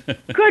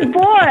 Good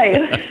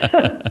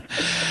boy.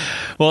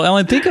 Well,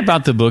 Ellen, think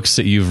about the books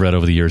that you've read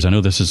over the years. I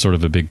know this is sort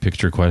of a big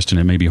picture question.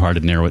 It may be hard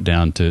to narrow it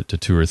down to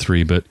two or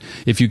three, but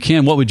if you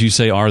can, what would you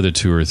say are the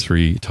two or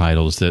three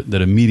titles that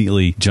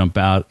immediately jump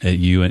out at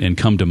you and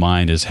come to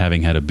mind as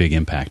having had a big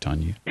impact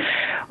on you?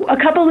 A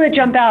couple that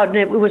jump out, and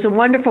it was a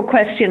wonderful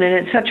question, and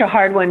it's such a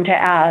hard one to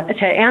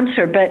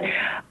answer, but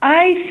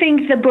I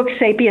think the book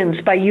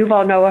 *Sapiens* by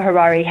Yuval Noah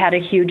Harari had a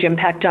huge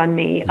impact on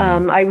me.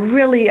 I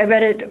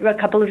read it a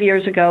couple of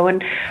years ago,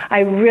 and I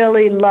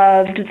really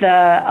loved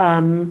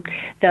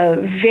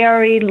the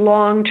very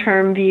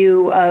long-term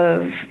view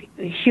of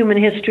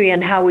human history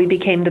and how we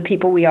became the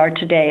people we are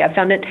today. I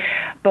found it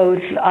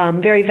both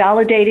very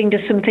validating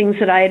to some things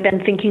that I had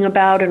been thinking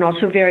about and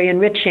also very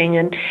enriching.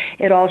 And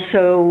it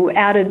also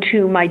added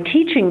to my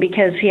teaching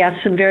because he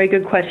asked some very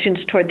good questions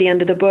toward the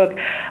end of the book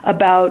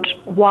about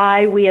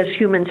why we as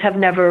humans have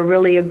never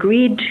really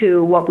agreed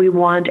to what we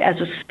want as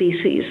a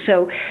species.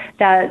 So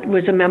that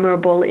was a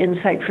memorable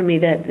insight for me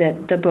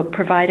that the book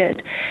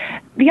provided.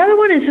 The other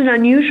one is an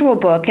unusual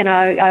book, and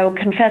I will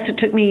confess it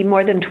took me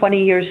more than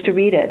 20 years to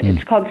read it.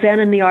 It's called Zen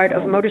and the Art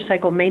of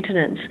Motorcycle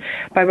Maintenance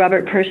by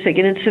Robert Pirsig,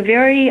 and it's a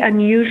very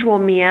unusual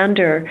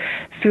meander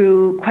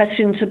through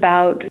questions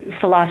about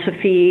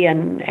philosophy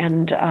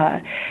and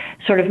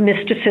sort of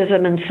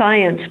mysticism and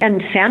science,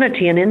 and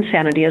sanity and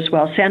insanity as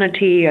well.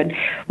 Sanity and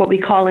what we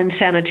call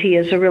insanity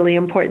is a really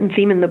important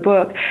theme in the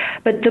book.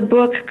 But the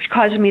book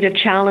caused me to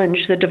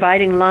challenge the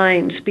dividing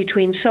lines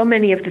between so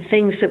many of the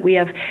things that we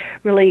have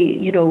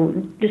really,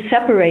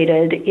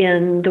 separated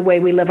in the way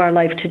we live our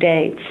life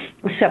today,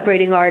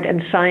 separating art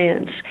and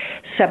science,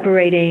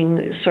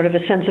 separating sort of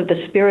a sense of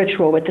the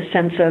spiritual with the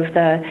sense of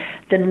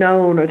the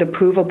known or the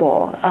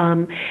provable,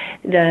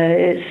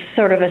 the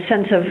sort of a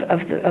sense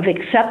of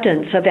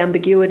acceptance of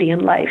ambiguity in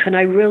life. And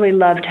I really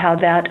loved how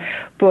that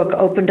book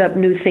opened up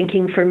new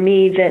thinking for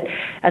me, that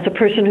as a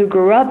person who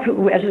grew up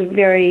as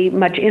very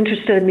much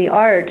interested in the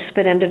arts,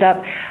 but ended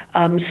up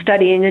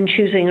studying and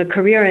choosing a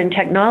career in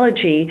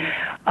technology,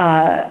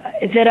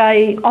 that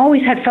I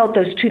always had felt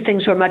those two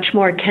things were much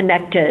more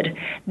connected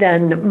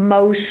than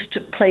most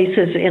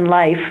places in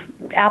life.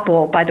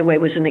 Apple, by the way,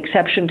 was an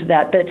exception to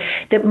that, but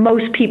that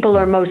most people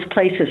or most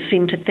places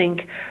seem to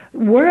think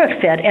were a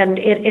fit. And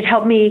it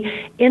helped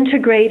me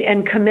integrate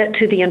and commit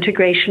to the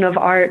integration of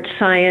art,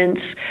 science,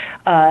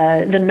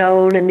 the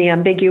known and the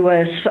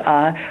ambiguous,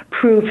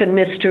 proof and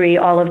mystery,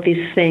 all of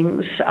these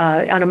things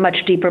on a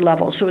much deeper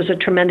level. So it was a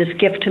tremendous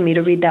gift to me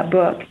to read that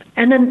book.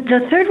 And then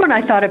the third one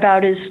I thought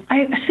about is,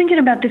 I was thinking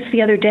about this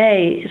the other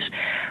day, is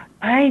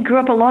I grew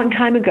up a long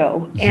time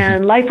ago,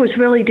 and life was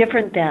really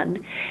different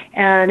then.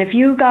 And if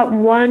you got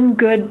one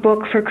good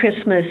book for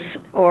Christmas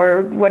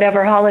or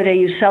whatever holiday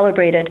you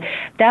celebrated,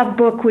 that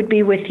book would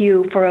be with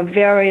you for a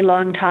very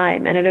long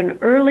time. And at an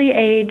early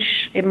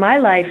age in my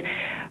life,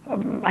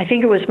 I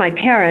think it was my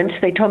parents,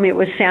 they told me it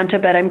was Santa,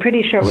 but I'm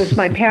pretty sure it was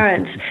my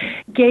parents,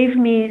 gave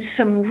me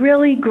some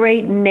really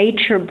great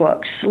nature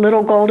books,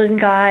 Little Golden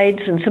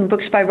Guides, and some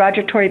books by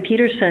Roger Tory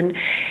Peterson.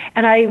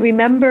 And I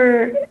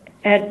remember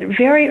at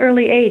very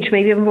early age,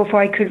 maybe even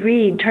before I could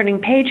read, turning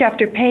page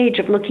after page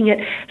of looking at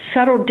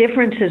subtle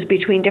differences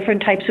between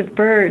different types of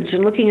birds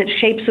and looking at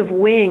shapes of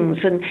wings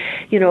and,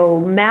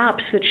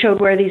 maps that showed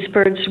where these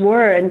birds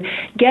were, and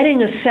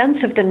getting a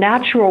sense of the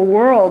natural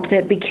world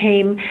that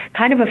became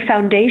kind of a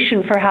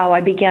foundation for how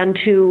I began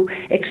to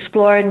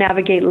explore and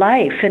navigate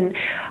life. And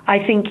I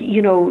think,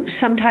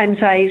 sometimes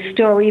I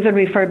still even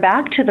refer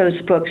back to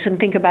those books and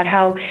think about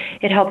how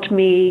it helped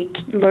me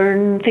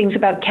learn things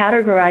about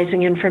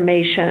categorizing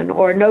information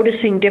or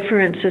noticing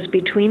differences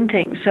between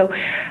things. So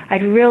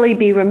I'd really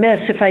be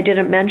remiss if I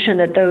didn't mention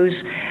that those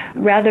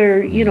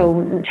rather,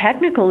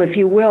 technical, if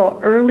you will,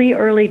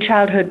 early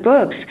childhood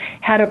books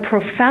had a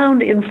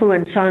profound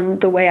influence on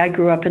the way I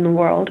grew up in the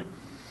world.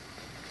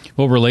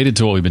 Well, related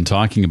to what we've been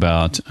talking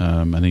about,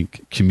 I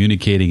think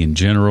communicating in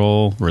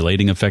general,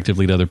 relating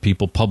effectively to other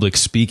people, public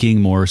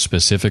speaking more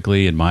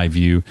specifically, in my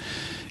view,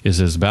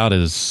 is about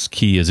as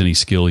key as any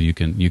skill you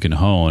can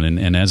hone.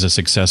 And as a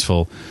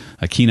successful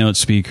keynote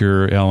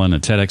speaker, Ellen, a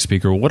TEDx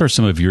speaker, what are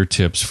some of your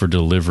tips for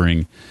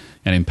delivering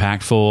an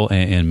impactful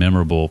and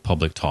memorable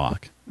public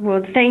talk?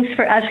 Well, thanks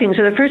for asking.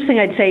 So the first thing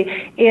I'd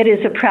say, it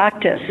is a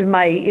practice.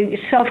 My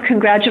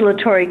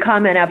self-congratulatory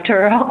comment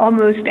after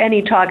almost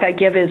any talk I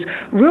give is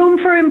room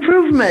for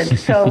improvement.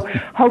 So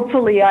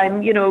hopefully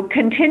I'm,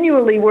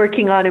 continually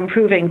working on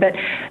improving. But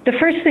the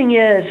first thing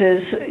is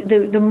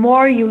the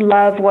more you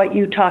love what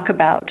you talk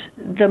about,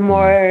 the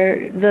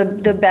more,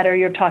 the better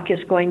your talk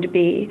is going to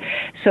be.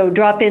 So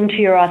drop into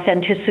your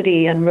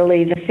authenticity and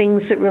really the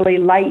things that really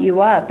light you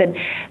up. And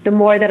the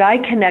more that I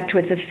connect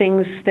with the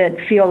things that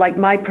feel like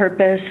my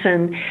purpose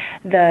and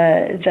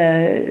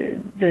the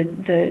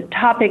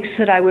topics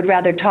that I would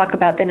rather talk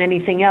about than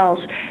anything else,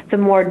 the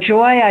more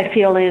joy I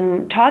feel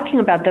in talking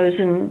about those,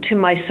 and to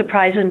my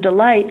surprise and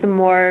delight, the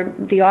more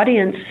the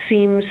audience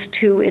seems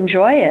to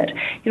enjoy it.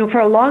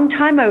 For a long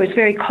time I was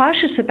very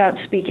cautious about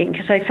speaking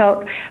because I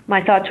felt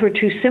my thoughts were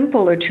too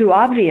simple or too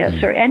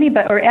obvious, or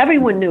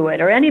everyone knew it,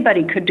 or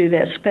anybody could do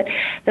this. But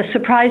the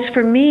surprise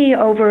for me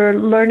over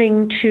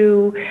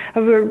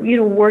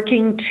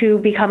working to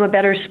become a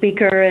better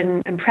speaker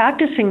and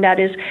practicing that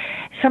is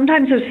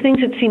sometimes those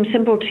things that seem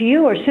simple to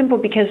you are simple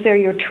because they're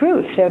your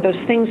truth. They're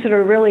those things that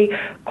are really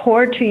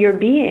core to your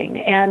being.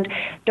 And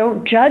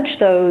don't judge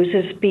those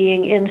as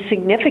being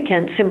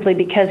insignificant simply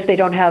because they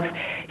don't have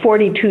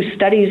 42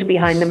 studies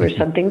behind them or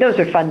something. Those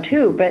are fun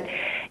too. But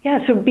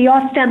yeah, so be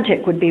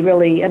authentic would be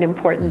really an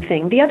important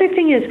thing. The other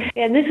thing is,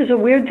 and this is a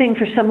weird thing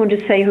for someone to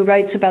say who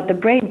writes about the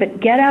brain,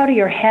 but get out of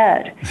your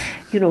head.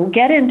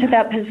 Get into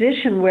that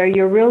position where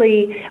you're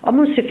really,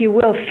 almost if you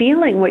will,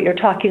 feeling what you're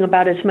talking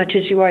about as much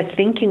as you are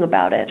thinking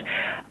about it.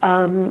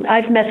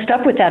 I've messed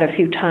up with that a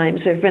few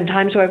times. There have been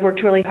times where I've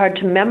worked really hard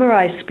to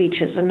memorize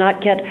speeches and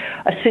not get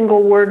a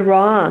single word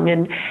wrong.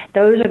 And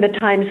those are the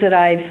times that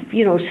I've,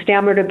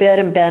 stammered a bit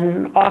and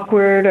been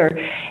awkward, or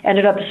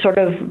ended up sort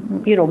of,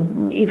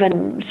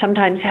 even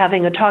sometimes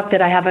having a talk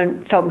that I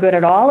haven't felt good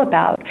at all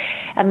about.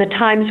 And the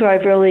times where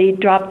I've really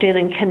dropped in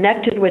and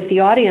connected with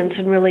the audience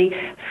and really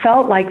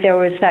felt like there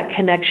was that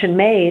connection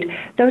made,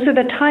 those are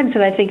the times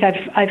that I think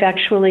I've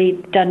actually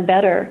done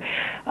better.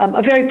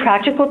 A very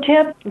practical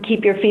tip,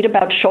 keep your feet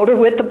about shoulder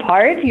width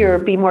apart. You'll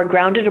be more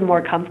grounded and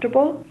more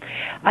comfortable.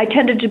 I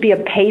tended to be a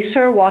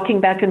pacer, walking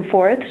back and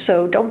forth,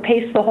 so don't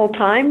pace the whole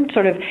time.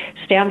 Sort of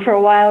stand for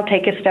a while,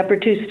 take a step or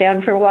two,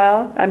 stand for a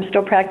while. I'm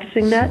still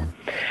practicing that.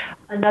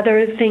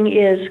 Another thing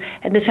is,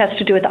 and this has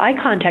to do with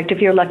eye contact, if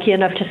you're lucky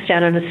enough to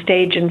stand on a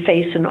stage and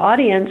face an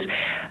audience,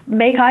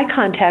 make eye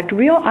contact,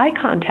 real eye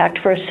contact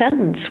for a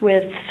sentence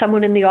with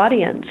someone in the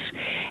audience,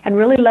 and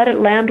really let it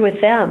land with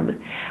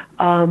them.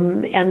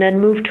 And then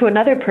move to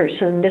another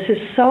person. This is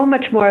so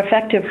much more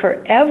effective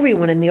for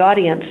everyone in the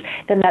audience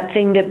than that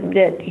thing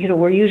that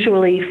we're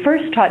usually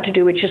first taught to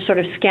do, which is sort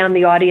of scan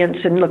the audience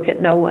and look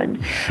at no one.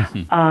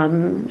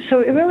 So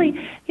it really,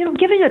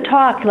 giving a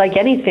talk, like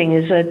anything,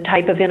 is a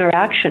type of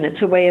interaction.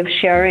 It's a way of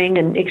sharing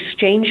and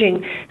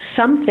exchanging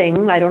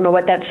something. I don't know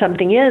what that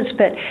something is,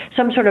 but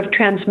some sort of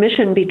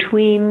transmission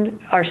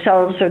between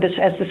ourselves or this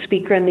as the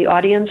speaker and the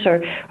audience,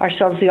 or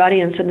ourselves, the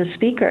audience, and the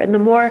speaker. And the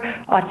more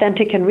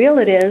authentic and real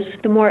it is,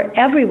 the more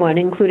everyone,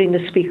 including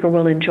the speaker,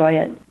 will enjoy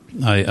it.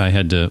 I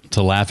had to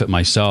laugh at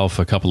myself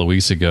a couple of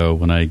weeks ago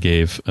when I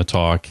gave a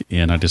talk,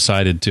 and I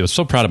was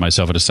so proud of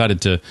myself, I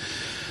decided to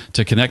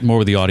connect more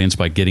with the audience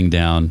by getting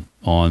down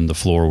on the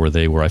floor where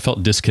they were. I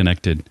felt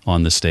disconnected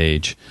on the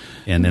stage,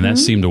 and that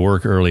seemed to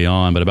work early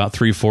on, but about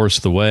 3/4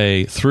 of the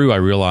way through, I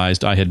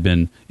realized I had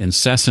been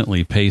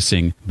incessantly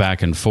pacing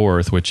back and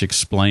forth, which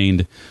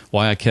explained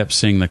why I kept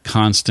seeing the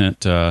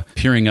constant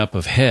peering up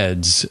of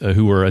heads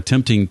who were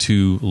attempting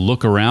to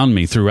look around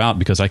me throughout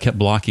because I kept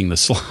blocking the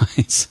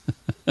slides.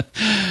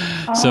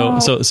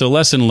 So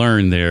lesson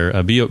learned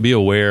there. Be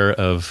aware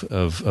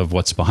of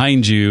what's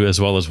behind you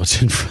as well as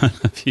what's in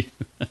front of you.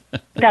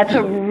 That's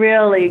a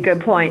really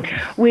good point.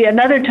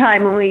 Another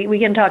time when we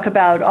can talk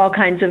about all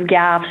kinds of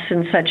gaffes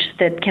and such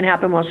that can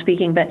happen while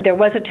speaking, but there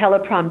was a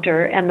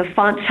teleprompter, and the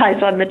font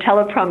size on the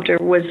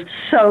teleprompter was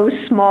so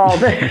small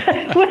that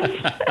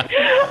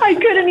I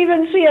couldn't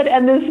even see it,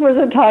 and this was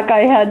a talk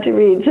I had to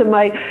read. So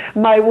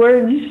my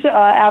words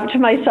to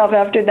myself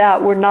after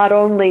that were not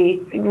only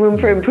room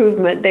for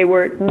improvement, they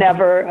were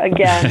never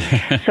again.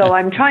 So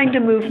I'm trying to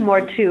move more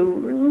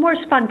to more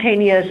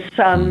spontaneous,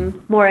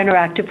 more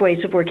interactive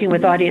ways of working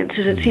with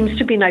audiences. It seems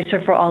to be nicer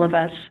for all of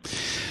us.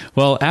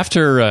 Well,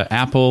 after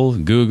Apple,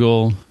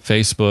 Google,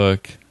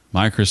 Facebook,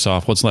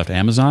 Microsoft, what's left?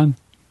 Amazon?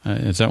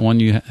 Is that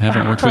one you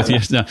haven't worked with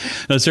yet?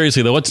 No,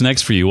 seriously though, what's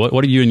next for you?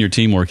 What are you and your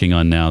team working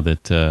on now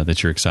that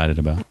you're excited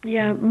about?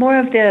 Yeah, more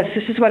of this.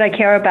 This is what I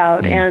care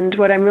about, and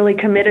what I'm really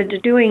committed to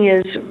doing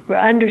is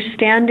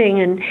understanding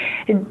and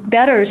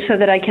better, so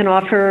that I can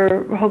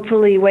offer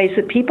hopefully ways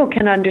that people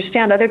can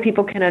understand, other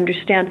people can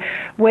understand,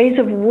 ways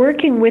of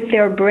working with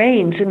their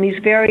brains in these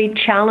very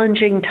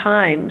challenging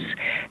times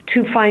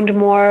to find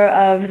more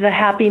of the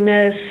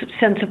happiness,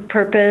 sense of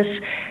purpose,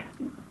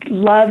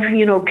 love,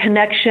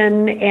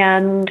 connection,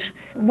 and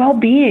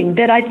well-being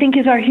that I think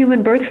is our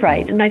human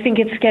birthright. And I think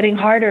it's getting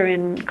harder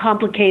in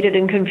complicated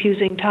and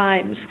confusing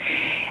times.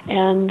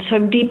 And so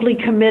I'm deeply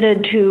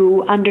committed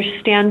to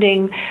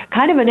understanding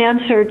kind of an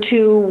answer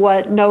to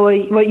what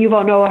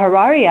Yuval Noah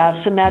Harari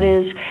asks, and that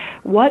is,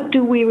 what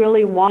do we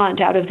really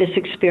want out of this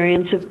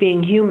experience of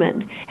being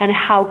human? And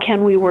how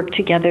can we work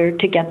together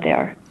to get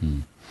there?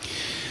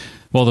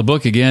 Well, the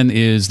book, again,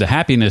 is The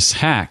Happiness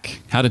Hack,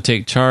 How to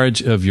Take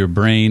Charge of Your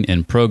Brain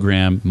and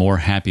Program More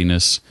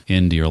Happiness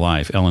into Your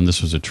Life. Ellen, this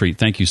was a treat.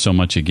 Thank you so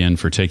much again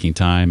for taking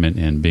time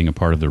and being a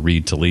part of the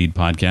Read to Lead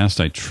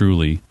podcast. I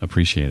truly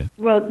appreciate it.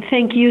 Well,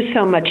 thank you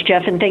so much,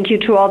 Jeff, and thank you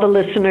to all the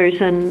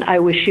listeners, and I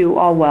wish you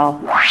all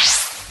well.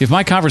 If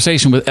my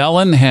conversation with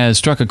Ellen has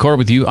struck a chord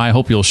with you, I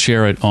hope you'll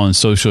share it on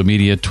social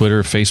media,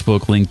 Twitter,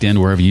 Facebook, LinkedIn,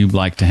 wherever you'd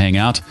like to hang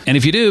out. And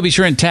if you do, be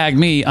sure and tag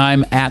me.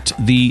 I'm at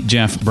the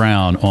Jeff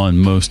Brown on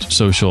most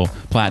social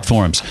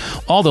platforms.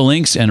 All the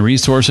links and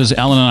resources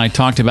Ellen and I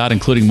talked about,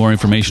 including more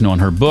information on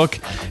her book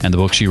and the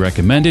book she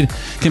recommended,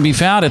 can be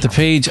found at the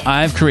page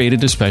I've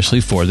created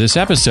especially for this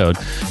episode.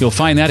 You'll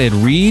find that at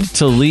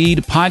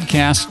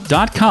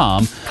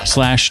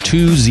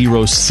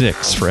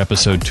readtoleadpodcast.com/206 for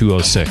episode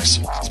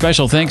 206.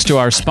 Special thanks to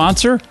our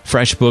sponsor,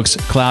 FreshBooks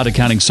Cloud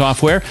Accounting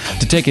Software.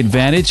 To take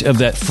advantage of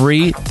that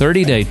free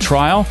 30-day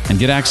trial and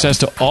get access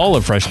to all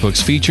of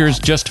FreshBooks features,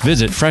 just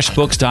visit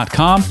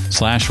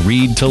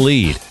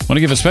freshbooks.com/readtolead. I want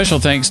to give a special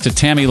thanks to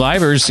Tammy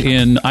Livers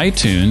in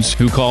iTunes,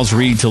 who calls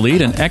Read to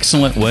Lead an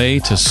excellent way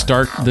to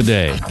start the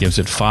day. Gives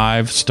it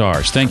 5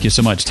 stars. Thank you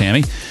so much,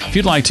 Tammy. If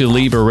you'd like to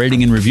leave a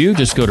rating and review,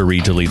 just go to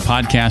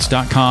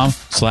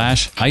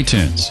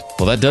readtoleadpodcast.com/iTunes.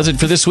 Well, that does it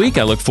for this week.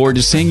 I look forward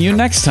to seeing you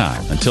next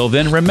time. Until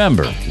then,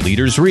 remember,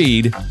 leaders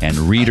read and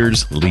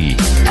readers lead.